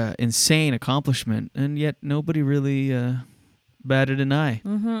pretty insane accomplishment, and yet nobody really batted an eye.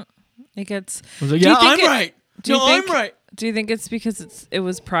 Mm-hmm. It gets. I was like, yeah, I'm right. I'm right. Do you think it's because it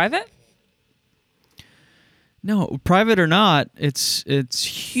was private? No, private or not, it's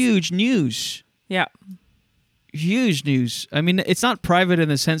huge news. Yeah. Huge news. I mean, it's not private in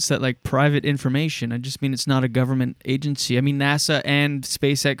the sense that like private information. I just mean it's not a government agency. I mean, NASA and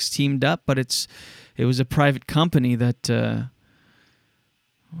SpaceX teamed up, but it was a private company that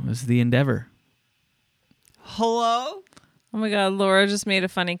was the endeavor. Hello? Oh my God, Laura just made a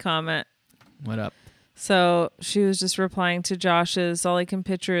funny comment. What up? So she was just replying to Josh's, all I can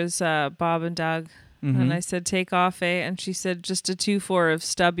picture is Bob and Doug. Mm-hmm. And I said, take off, eh? And she said, just a 2-4 of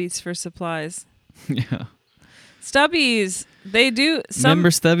Stubbies for supplies. Yeah. Stubbies, they do some. Remember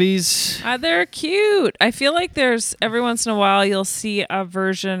Stubbies? They're cute. I feel like there's every once in a while you'll see a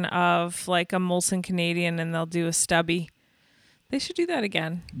version of like a Molson Canadian and they'll do a Stubby. They should do that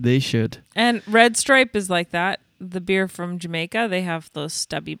again. They should. And Red Stripe is like that. The beer from Jamaica, they have those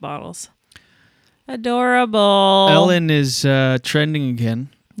Stubby bottles. Adorable. Ellen is trending again.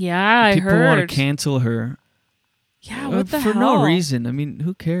 Yeah, I heard. People want to cancel her. Yeah, what the for hell? no reason. I mean,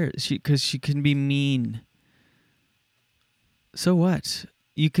 who cares? Because she can be mean. So what?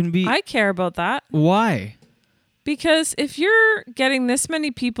 You can be... I care about that. Why? Because if you're getting this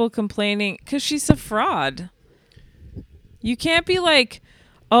many people complaining, because she's a fraud. You can't be like,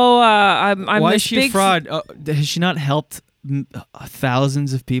 oh, I'm Why this is she big a fraud? Has she not helped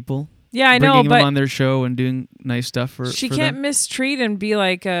thousands of people? Yeah, I know, bringing but them on their show and doing nice stuff for she for can't them? mistreat and be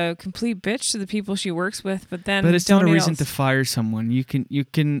like a complete bitch to the people she works with. But then, But it's not a don't reason else. to fire someone. You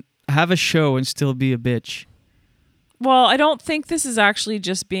can have a show and still be a bitch. Well, I don't think this is actually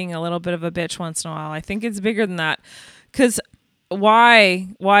just being a little bit of a bitch once in a while. I think it's bigger than that. Because why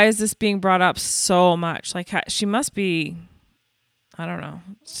is this being brought up so much? Like she must be, I don't know,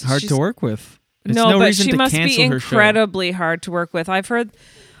 Hard to work with. It's no, but reason she to must cancel be her show. incredibly hard to work with. I've heard,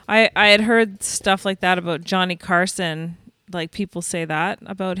 I had heard stuff like that about Johnny Carson. Like people say that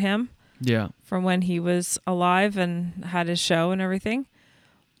about him. Yeah. From when he was alive and had his show and everything.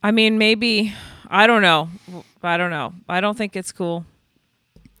 I mean, maybe, I don't know. I don't think it's cool.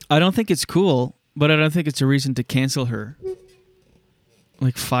 I don't think it's cool, but I don't think it's a reason to cancel her.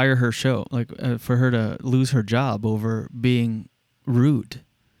 Like fire her show, like for her to lose her job over being rude.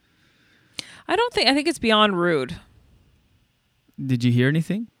 I think it's beyond rude. Did you hear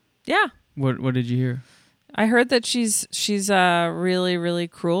anything? Yeah. What did you hear? I heard that she's really, really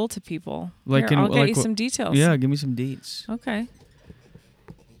cruel to people. Like Here, I'll get you what- some details. Yeah, give me some deets. Okay.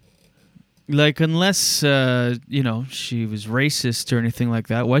 Like unless she was racist or anything like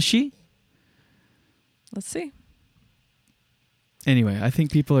that, was she? Let's see. Anyway, I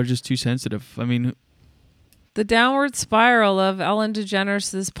think people are just too sensitive. I mean, The Downward Spiral of Ellen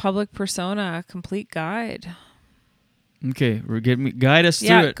Degeneres' Public Persona, a complete guide. okay, guide us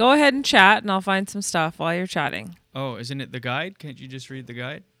through it. Go ahead and chat, and I'll find some stuff while you're chatting. Oh, isn't it the guide? Can't you just read the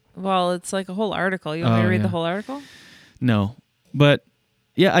guide? Well, it's like a whole article. You want me to read the whole article? No. But,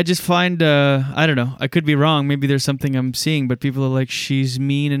 yeah, I just find, I don't know. I could be wrong. Maybe there's something I'm seeing, but people are like, she's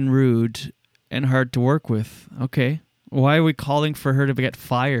mean and rude and hard to work with. Okay. Why are we calling for her to get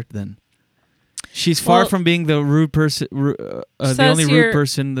fired then? She's far from being the rude person, the only rude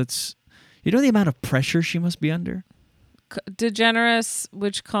person that's... You know the amount of pressure she must be under? Degeneres,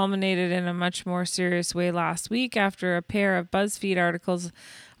 which culminated in a much more serious way last week after a pair of BuzzFeed articles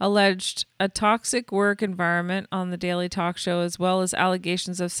alleged a toxic work environment on the daily talk show, as well as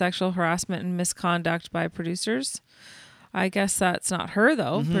allegations of sexual harassment and misconduct by producers. I guess that's not her,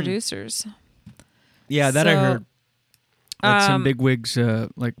 though. Producers. Yeah, that I heard. Like some bigwigs,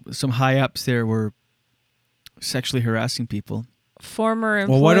 like some high-ups there were sexually harassing people. Former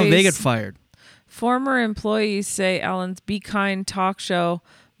employees... Well, why don't they get fired? Former employees say Ellen's Be Kind talk show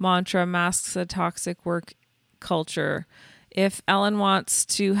mantra masks a toxic work culture. If Ellen wants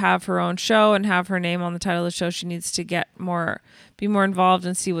to have her own show and have her name on the title of the show, she needs to be more involved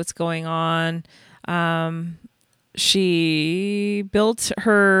and see what's going on. She built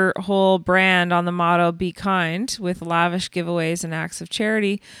her whole brand on the motto, Be Kind, with lavish giveaways and acts of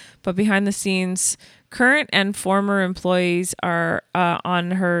charity. But behind the scenes, current and former employees are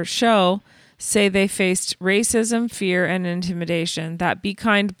on her show say they faced racism, fear, and intimidation. That Be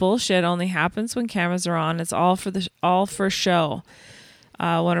Kind bullshit only happens when cameras are on. It's all for show.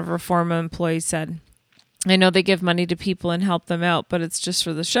 One of her former employees said, I know they give money to people and help them out, but it's just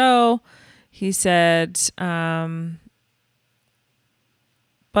for the show. He said,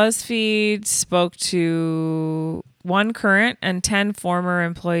 BuzzFeed spoke to 1 current and 10 former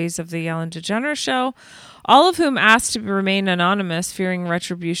employees of the Ellen Degeneres Show, all of whom asked to remain anonymous, fearing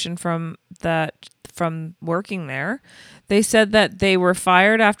retribution from working there. They said that they were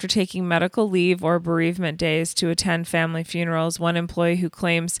fired after taking medical leave or bereavement days to attend family funerals. One employee who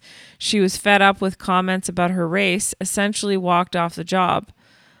claims she was fed up with comments about her race essentially walked off the job.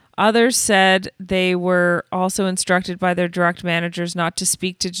 Others said they were also instructed by their direct managers not to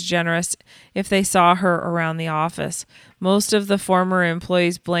speak to Degeneres if they saw her around the office. Most of the former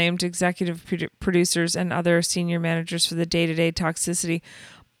employees blamed executive producers and other senior managers for the day-to-day toxicity.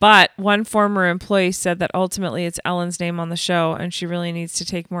 But one former employee said that ultimately it's Ellen's name on the show and she really needs to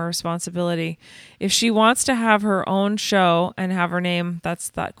take more responsibility. If she wants to have her own show and have her name, that's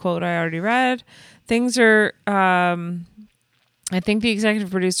that quote I already read, things are... I think the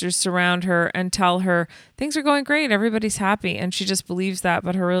executive producers surround her and tell her things are going great, everybody's happy, and she just believes that,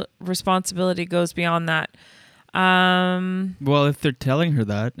 but her responsibility goes beyond that. Well, if they're telling her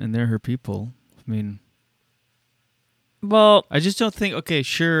that and they're her people, I mean... Well... I just don't think, okay,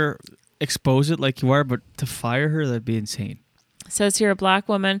 sure, expose it like you are, but to fire her, that'd be insane. Says here, a black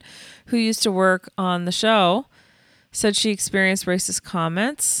woman who used to work on the show said she experienced racist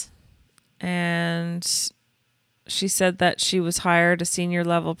comments, and... She said that she was hired. A senior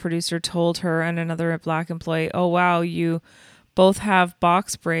level producer told her and another black employee, oh, wow, you both have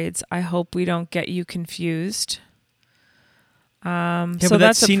box braids. I hope we don't get you confused. Yeah, so but that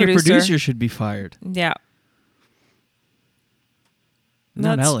that's senior a producer should be fired. Yeah.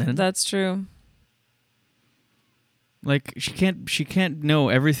 Not Ellen. That's true. Like, she can't know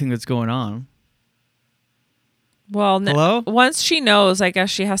everything that's going on. Well, hello? Once she knows, I guess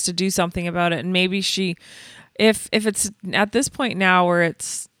she has to do something about it. And maybe she... If it's at this point now where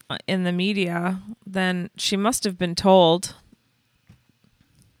it's in the media, then she must have been told.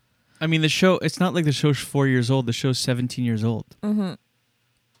 I mean, the show, it's not like the show's 4 years old. The show's 17 years old. Mm-hmm.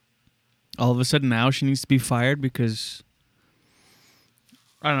 All of a sudden now she needs to be fired because...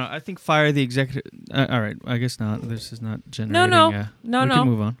 I don't know. I think fire the executive... all right. I guess not. This is not generating... No. We can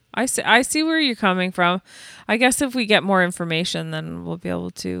move on. I see where you're coming from. I guess if we get more information, then we'll be able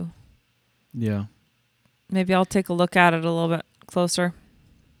to... Yeah. Maybe I'll take a look at it a little bit closer.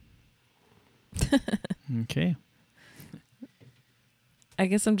 Okay. I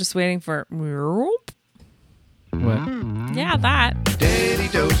guess I'm just waiting for... What? Yeah, that. Daily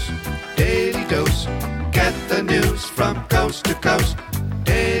dose, get the news from coast to coast.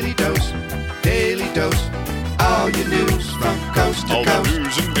 Daily dose, all your news from coast to All coast. the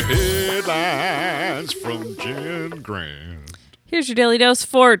news and headlines from Jen Grant. Here's your daily dose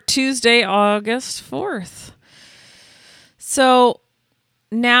for Tuesday, August 4th. So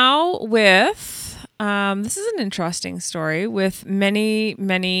now with This is an interesting story with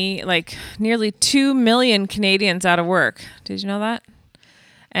many, like nearly 2 million Canadians out of work. Did you know that?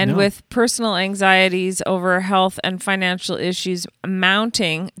 And with personal anxieties over health and financial issues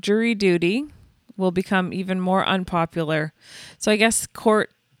mounting, jury duty will become even more unpopular. So I guess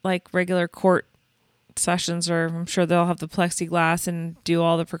regular court sessions I'm sure they'll have the plexiglass and do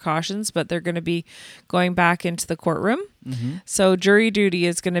all the precautions, but they're going to be going back into the courtroom. Mm-hmm. So jury duty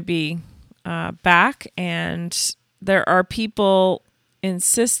is going to be back, and there are people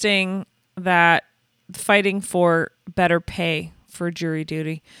insisting that fighting for better pay for jury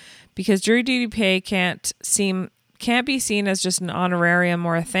duty, because jury duty pay can't be seen as just an honorarium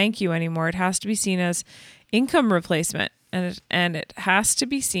or a thank you anymore. It has to be seen as income replacement, and it has to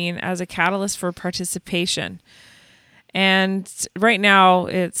be seen as a catalyst for participation. And right now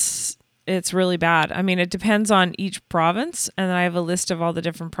it's really bad. I mean, it depends on each province, and I have a list of all the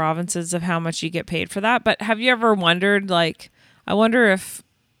different provinces of how much you get paid for that. But have you ever wondered, do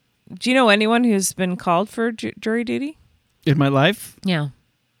you know anyone who's been called for jury duty? In my life? Yeah.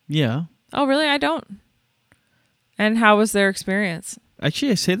 Yeah. Oh, really? I don't. And how was their experience?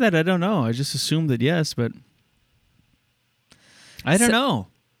 Actually, I say that I don't know. I just assumed that yes, but I don't know.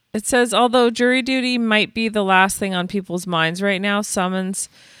 It says, although jury duty might be the last thing on people's minds right now, summons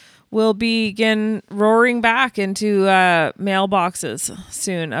will begin roaring back into mailboxes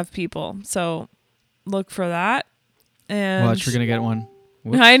soon of people. So look for that. And watch, we're going to get one.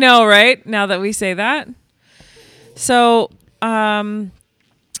 Whoops. I know, right? Now that we say that. So there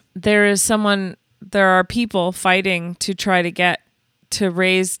are people fighting to try to get to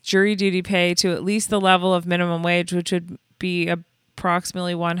raise jury duty pay to at least the level of minimum wage, which would be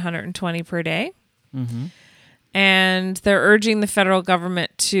approximately $120 per day. Mm-hmm. And they're urging the federal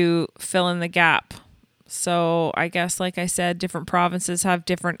government to fill in the gap. So I guess, like I said, different provinces have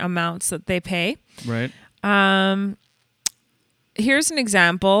different amounts that they pay. Right. Here's an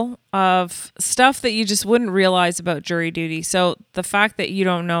example of stuff that you just wouldn't realize about jury duty. So the fact that you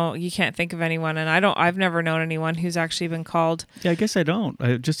don't know, you can't think of anyone, and I've never known anyone who's actually been called. Yeah, I guess I don't.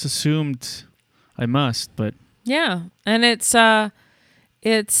 I just assumed I must, but yeah. And it's I'm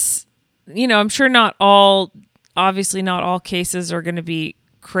sure obviously not all cases are going to be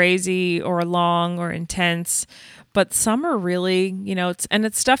crazy or long or intense, but some are really,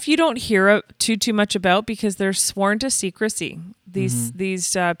 it's stuff you don't hear too much about because they're sworn to secrecy.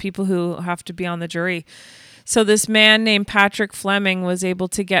 These people who have to be on the jury. So this man named Patrick Fleming was able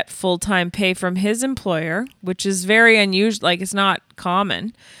to get full-time pay from his employer, which is very unusual. Like, it's not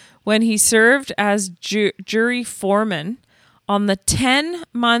common, when he served as jury foreman on the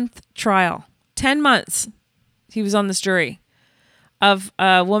 10-month trial. 10 months he was on this jury of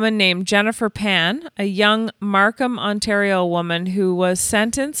a woman named Jennifer Pan, a young Markham, Ontario woman who was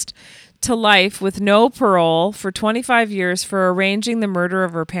sentenced to life with no parole for 25 years for arranging the murder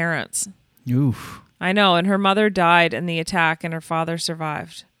of her parents. Oof. I know, and her mother died in the attack and her father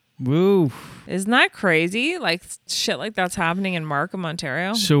survived. Woo. Isn't that crazy? Like, shit like that's happening in Markham,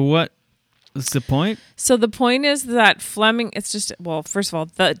 Ontario. So what's the point? So the point is that Fleming, it's just, well, first of all,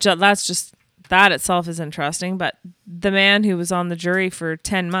 that's just, that itself is interesting, but the man who was on the jury for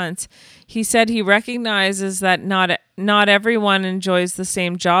 10 months, he said he recognizes that not everyone enjoys the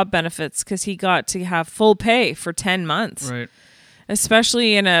same job benefits because he got to have full pay for 10 months. Right.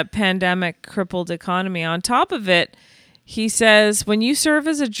 Especially in a pandemic crippled economy. On top of it, he says, when you serve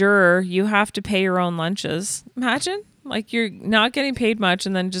as a juror, you have to pay your own lunches. Imagine, like, you're not getting paid much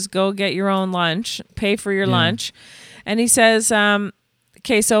and then just go get your own lunch, pay for your lunch. And he says,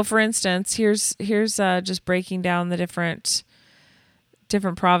 okay, so for instance, here's just breaking down the different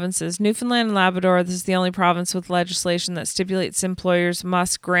provinces. Newfoundland and Labrador, this is the only province with legislation that stipulates employers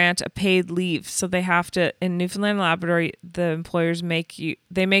must grant a paid leave. So they have to, in Newfoundland and Labrador, the employers make the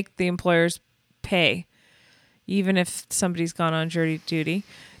employers pay, even if somebody's gone on jury duty.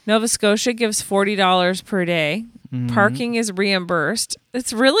 Nova Scotia gives $40 per day. Mm-hmm. Parking is reimbursed.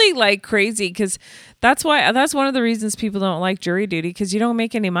 It's really like crazy because that's one of the reasons people don't like jury duty, because you don't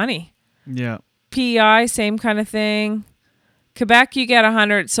make any money. Yeah. PEI, same kind of thing. Quebec, you get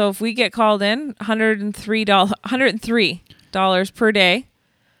 $100. So if we get called in, $103 per day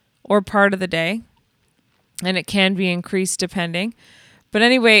or part of the day, and it can be increased depending. But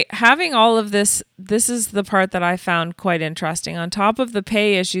anyway, having all of this is the part that I found quite interesting. On top of the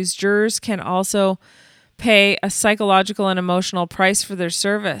pay issues, jurors can also pay a psychological and emotional price for their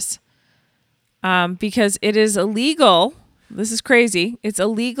service, because it is illegal. This is crazy. It's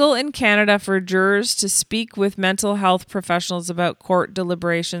illegal in Canada for jurors to speak with mental health professionals about court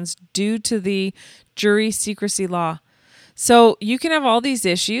deliberations due to the jury secrecy law. So you can have all these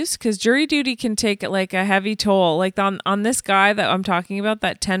issues because jury duty can take like a heavy toll. Like on this guy that I'm talking about,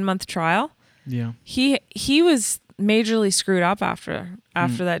 that 10-month trial. Yeah. He was majorly screwed up after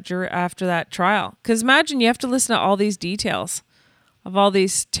that trial. Because imagine you have to listen to all these details of all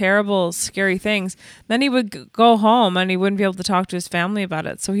these terrible, scary things. Then he would go home and he wouldn't be able to talk to his family about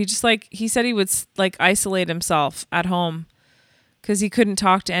it. So he just he said he would like isolate himself at home because he couldn't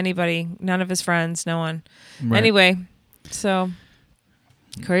talk to anybody, none of his friends, no one. Right. Anyway, so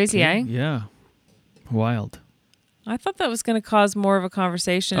crazy, Okay. eh? Yeah. Wild. I thought that was going to cause more of a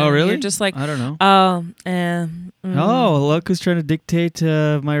conversation. Oh, really? You're just like, I don't know. Oh, look who's trying to dictate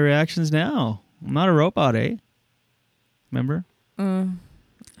my reactions now. I'm not a robot, eh? Remember?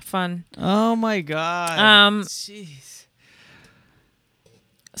 Fun. Oh my God. Jeez.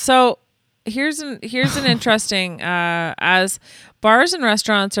 So here's an interesting as bars and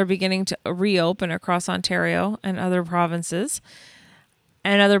restaurants are beginning to reopen across Ontario and other provinces.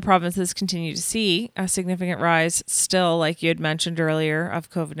 And other provinces continue to see a significant rise still, like you had mentioned earlier,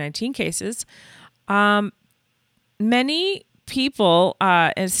 of COVID-19 cases. Many people,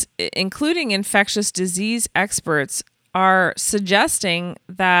 including infectious disease experts, are suggesting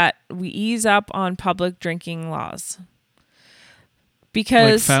that we ease up on public drinking laws.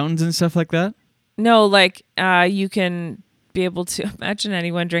 Because like fountains and stuff like that? No, like you can be able to imagine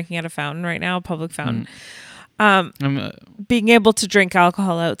anyone drinking at a fountain right now, a public fountain. Being able to drink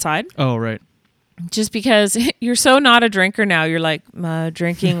alcohol outside. Oh, right. Just because you're so not a drinker now, you're like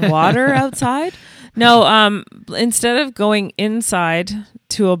drinking water outside. No, instead of going inside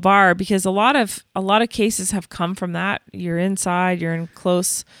to a bar, because a lot of cases have come from that. You're inside, you're in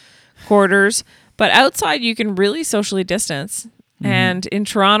close quarters, but outside you can really socially distance. Mm-hmm. And in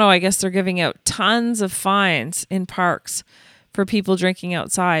Toronto, I guess they're giving out tons of fines in parks for people drinking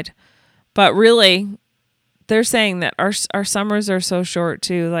outside. But really, they're saying that our summers are so short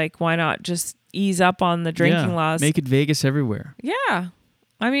too. Like, why not just ease up on the drinking laws? Make it Vegas everywhere. Yeah.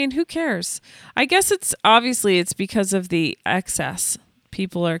 I mean, who cares? I guess it's because of the excess.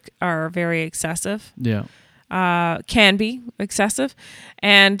 People are very excessive. Yeah. Can be excessive.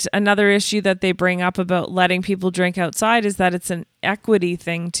 And another issue that they bring up about letting people drink outside is that it's an equity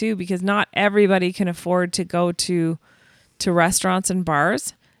thing too, because not everybody can afford to go to restaurants and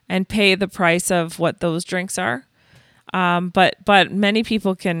bars and pay the price of what those drinks are. But many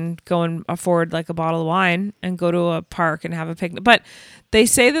people can go and afford like a bottle of wine and go to a park and have a picnic. But they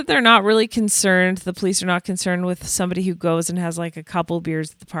say that they're not really concerned. The police are not concerned with somebody who goes and has like a couple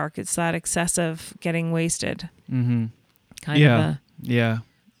beers at the park. It's that excessive getting wasted. Mm-hmm. Yeah.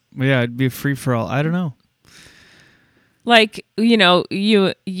 It'd be a free for all. I don't know. Like,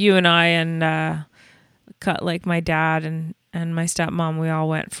 you and I and like my dad and my stepmom, we all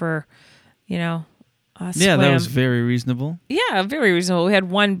went for, a swim. Yeah, that was very reasonable. Yeah, very reasonable. We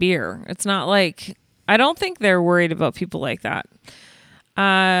had one beer. It's not like, I don't think they're worried about people like that.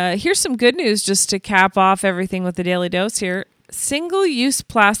 Here's some good news just to cap off everything with the Daily Dose here. Single-use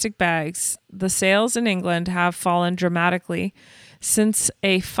plastic bags, the sales in England have fallen dramatically since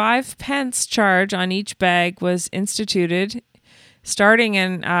a 5 pence charge on each bag was instituted starting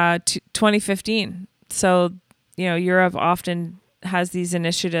in 2015. So, Europe often has these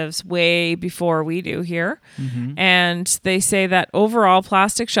initiatives way before we do here. Mm-hmm. And they say that overall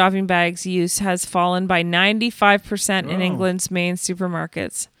plastic shopping bags use has fallen by 95% in England's main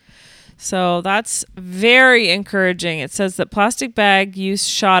supermarkets. So that's very encouraging. It says that plastic bag use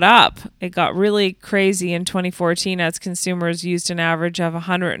shot up. It got really crazy in 2014 as consumers used an average of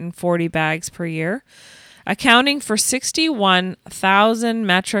 140 bags per year, accounting for 61,000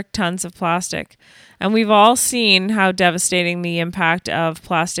 metric tons of plastic. And we've all seen how devastating the impact of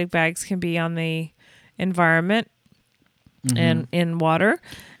plastic bags can be on the environment and in water.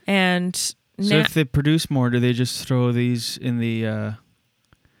 And so if they produce more, do they just throw these in the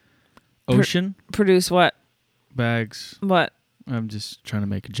ocean? Produce what? Bags. What? I'm just trying to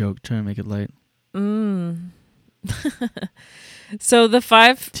make a joke, trying to make it light. So the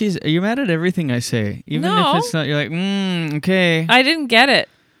 5... Jeez, are you mad at everything I say? Even if it's not, you're like, okay. I didn't get it.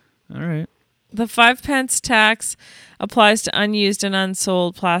 All right. The 5 pence tax applies to unused and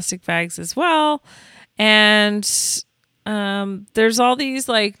unsold plastic bags as well. And there's all these,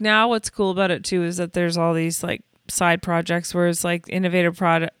 like, now what's cool about it too is that there's all these like side projects where it's like innovative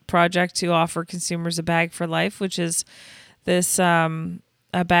project to offer consumers a bag for life, which is this a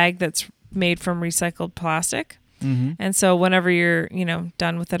bag that's made from recycled plastic. Mm-hmm. And so whenever you're,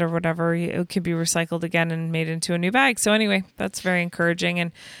 done with it or whatever, it could be recycled again and made into a new bag. So anyway, that's very encouraging.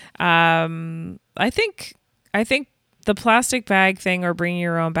 And I think the plastic bag thing or bringing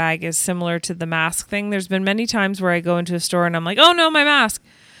your own bag is similar to the mask thing. There's been many times where I go into a store and I'm like, oh no, my mask.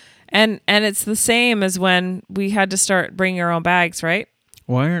 And it's the same as when we had to start bringing our own bags, right?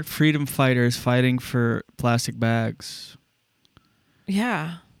 Why aren't freedom fighters fighting for plastic bags?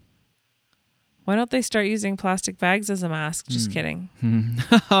 Yeah. Why don't they start using plastic bags as a mask? Just kidding.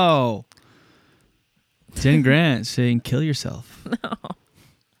 No. Jen Grant saying kill yourself. No.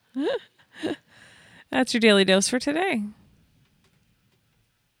 That's your daily dose for today.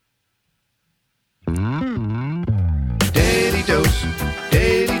 Daily dose,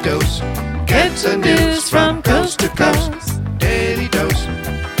 daily dose. Get the news from coast to coast. Daily dose,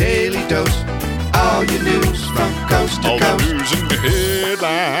 daily dose. All your news from coast to coast. All the news and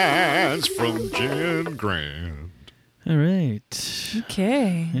headlines from Jen Grant. All right.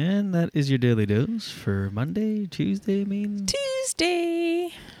 Okay. And that is your daily dose for Monday, Tuesday,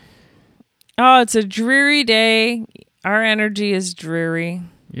 Tuesday. Oh, it's a dreary day. Our energy is dreary.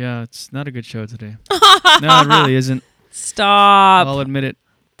 Yeah, it's not a good show today. No, it really isn't. Stop. I'll admit it.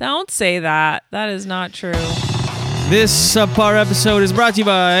 Don't say that. That is not true. This subpar episode is brought to you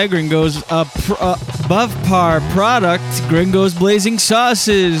by Gringos above par product, Gringos Blazing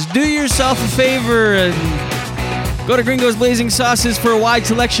Sauces. Do yourself a favor and go to Gringos Blazing Sauces for a wide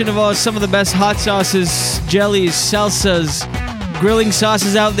selection of some of the best hot sauces, jellies, salsas, grilling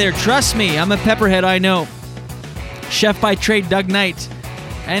sauces out there. Trust me, I'm a pepperhead, I know. Chef by trade Doug Knight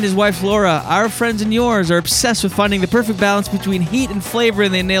and his wife Laura, our friends and yours, are obsessed with finding the perfect balance between heat and flavor,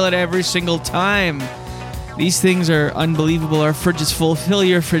 and they nail it every single time. These things are unbelievable. Our fridge is full. Fill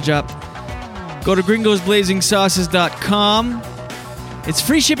your fridge up. Go to gringosblazingsauces.com. It's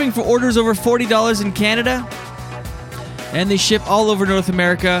free shipping for orders over $40 in Canada, and they ship all over North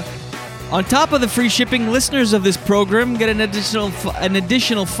America. On top of the free shipping, listeners of this program get an additional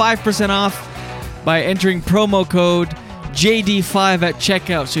 5% off by entering promo code JD5 at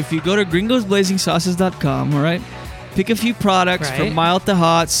checkout. So if you go to gringosblazingsauces.com, all right, pick a few products from mild to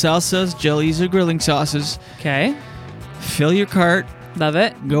hot, salsas, jellies, or grilling sauces. Okay. Fill your cart. Love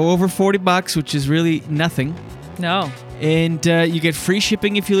it. Go over $40, which is really nothing. No. And you get free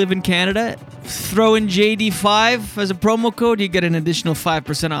shipping if you live in Canada. Throw in JD5 as a promo code, you get an additional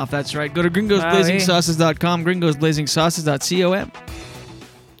 5% off. That's right. Go to gringosblazingsauces.com, gringosblazingsauces.com.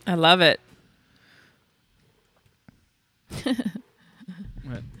 I love it.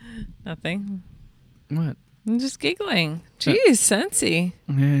 What? Nothing. What? I'm just giggling. Jeez, Sensi.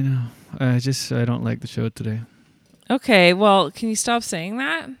 Yeah, I know. I don't like the show today. Okay, well, can you stop saying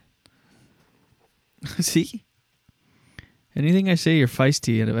that? See? Anything I say, you're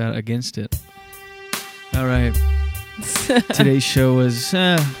feisty against it. All right. Today's show was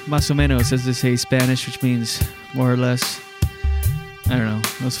más o menos, as they say in Spanish, which means more or less. I don't know.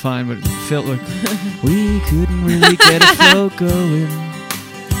 It was fine, but it felt like we couldn't really get a flow going.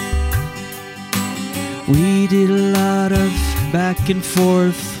 We did a lot of back and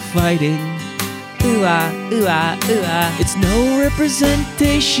forth fighting. Ooh ah, ooh ah, ooh ah. It's no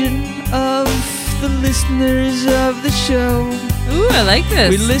representation of the listeners of the show. Ooh, I like this.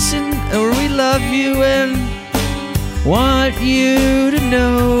 We listen or we love you and want you to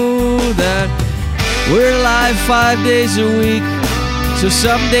know that we're live 5 days a week. So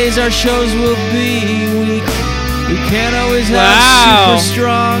some days our shows will be weak. We can't always have super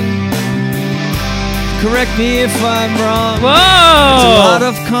strong. Correct me if I'm wrong. Whoa! It's a lot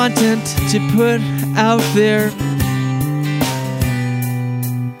of content to put out there.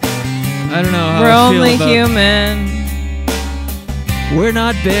 I don't know how We're I feel only about human. We're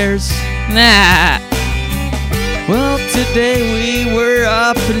not bears. Nah. Well, today we were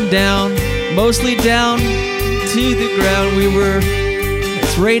up and down, mostly down to the ground.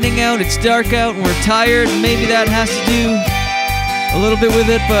 It's raining out, it's dark out, and we're tired. Maybe that has to do a little bit with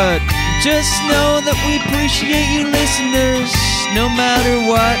it, but just know that we appreciate you listeners, no matter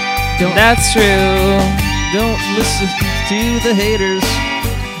what. That's true. Don't listen to the haters.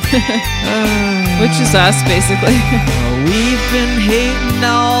 Which is us, basically. We've been hating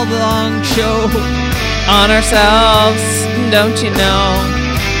all the long show on ourselves, don't you know?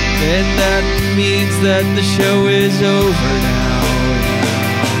 And that means that the show is over now.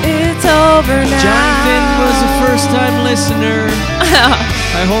 It's over now. Johnny Finn was a first-time listener.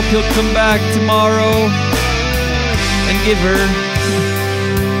 I hope he'll come back tomorrow and give her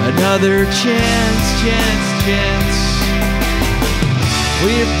another chance.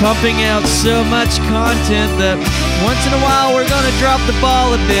 We're pumping out so much content that once in a while we're gonna drop the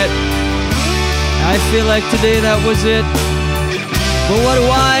ball a bit. I feel like today that was it. But what do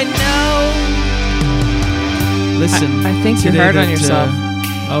I know? Listen, I think you're hard on yourself.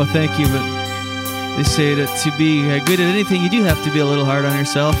 Oh, thank you, but They say that to be good at anything, you do have to be a little hard on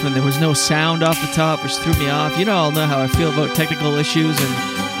yourself, and there was no sound off the top, which threw me off. You know, I'll know how I feel about technical issues, and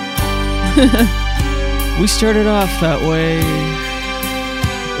we started off that way.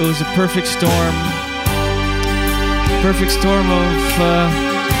 It was a perfect storm. Perfect storm of a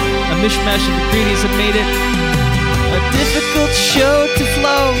mishmash of ingredients that made it a difficult show to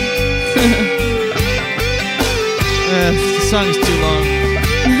flow. The song is too long.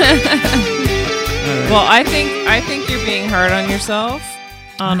 Right. Well, I think you're being hard on yourself,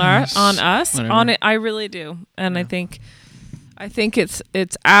 on us, Whatever. on it. I really do, and I think it's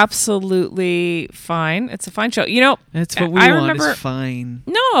absolutely fine. It's a fine show. You know, That's what we want. Is fine.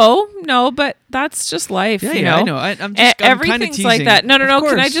 No, but that's just life. Yeah, you yeah, know? I know. I'm just everything's kinda like that. No. Of Can I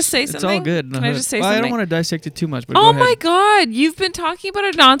course. just say something? It's all good. Can I just say well, something? I don't want to dissect it too much. But Oh go my ahead. God, you've been talking about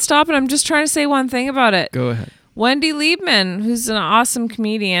it nonstop, and I'm just trying to say one thing about it. Go ahead. Wendy Liebman, who's an awesome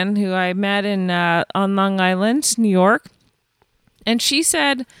comedian who I met on Long Island, New York, and she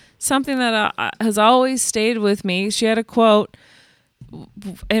said something that has always stayed with me. She had a quote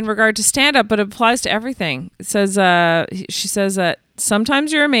in regard to stand-up, but it applies to everything. It says, she says that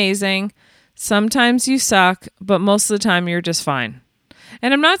sometimes you're amazing, sometimes you suck, but most of the time you're just fine.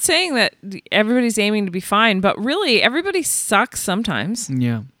 And I'm not saying that everybody's aiming to be fine, but really everybody sucks sometimes.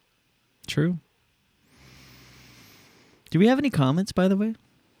 Yeah, true. Do we have any comments, by the way?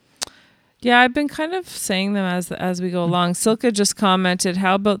 Yeah, I've been kind of saying them as we go along. Silka just commented,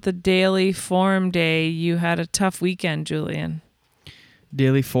 how about the daily form day? You had a tough weekend, Julian.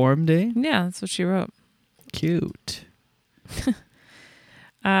 Daily Forum Day? Yeah, that's what she wrote. Cute.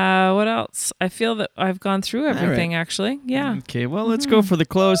 What else? I feel that I've gone through everything, actually. Yeah. Okay, well, let's go for the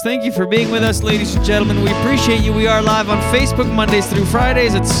close. Thank you for being with us, ladies and gentlemen. We appreciate you. We are live on Facebook Mondays through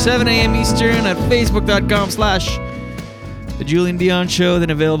Fridays at 7 a.m. Eastern at facebook.com/The Julien Dionne Show,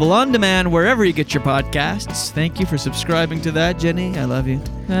 then available on demand wherever you get your podcasts. Thank you for subscribing to that, Jenny. I love you.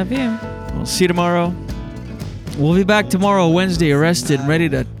 Love you. We'll see you tomorrow. We'll be back tomorrow, Wednesday, arrested, ready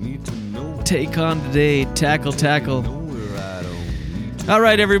to take on the day. Tackle. All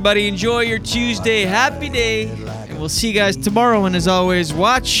right, everybody, enjoy your Tuesday. Happy day. And we'll see you guys tomorrow. And as always,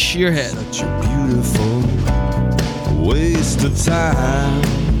 watch your head. Such a beautiful waste of time.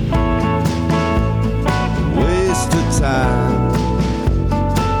 Waste of time.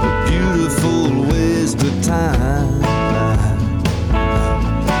 A beautiful waste of time.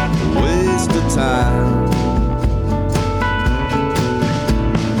 Waste of time.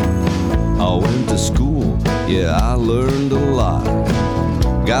 I went to school, yeah, I learned a lot.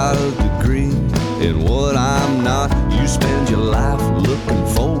 Got a degree in what I'm not. You spend your life looking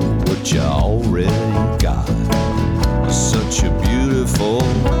for what you already got. Such a beautiful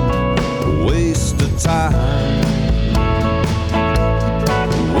waste of time.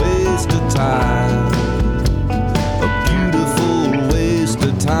 Waste of time. A beautiful waste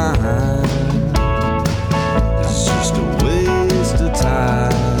of time. It's just a waste of time.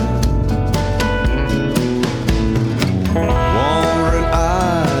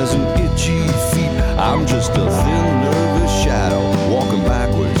 I'm just a thin, nervous shadow walking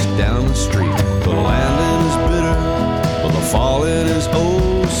backwards down the street. The landing is bitter, but the falling is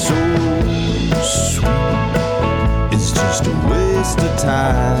oh so sweet. It's just a waste of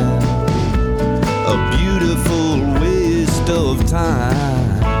time, a beautiful waste of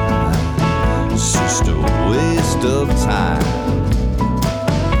time. It's just a waste of time.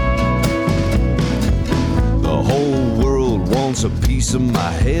 The whole world wants a piece of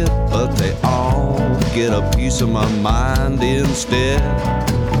my head, but they all get a piece of my mind instead.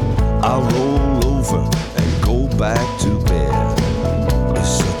 I roll over and go back to bed. It's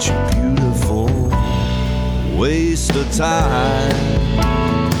such a beautiful waste of time.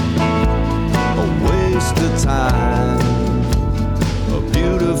 A waste of time. A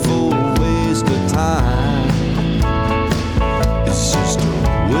beautiful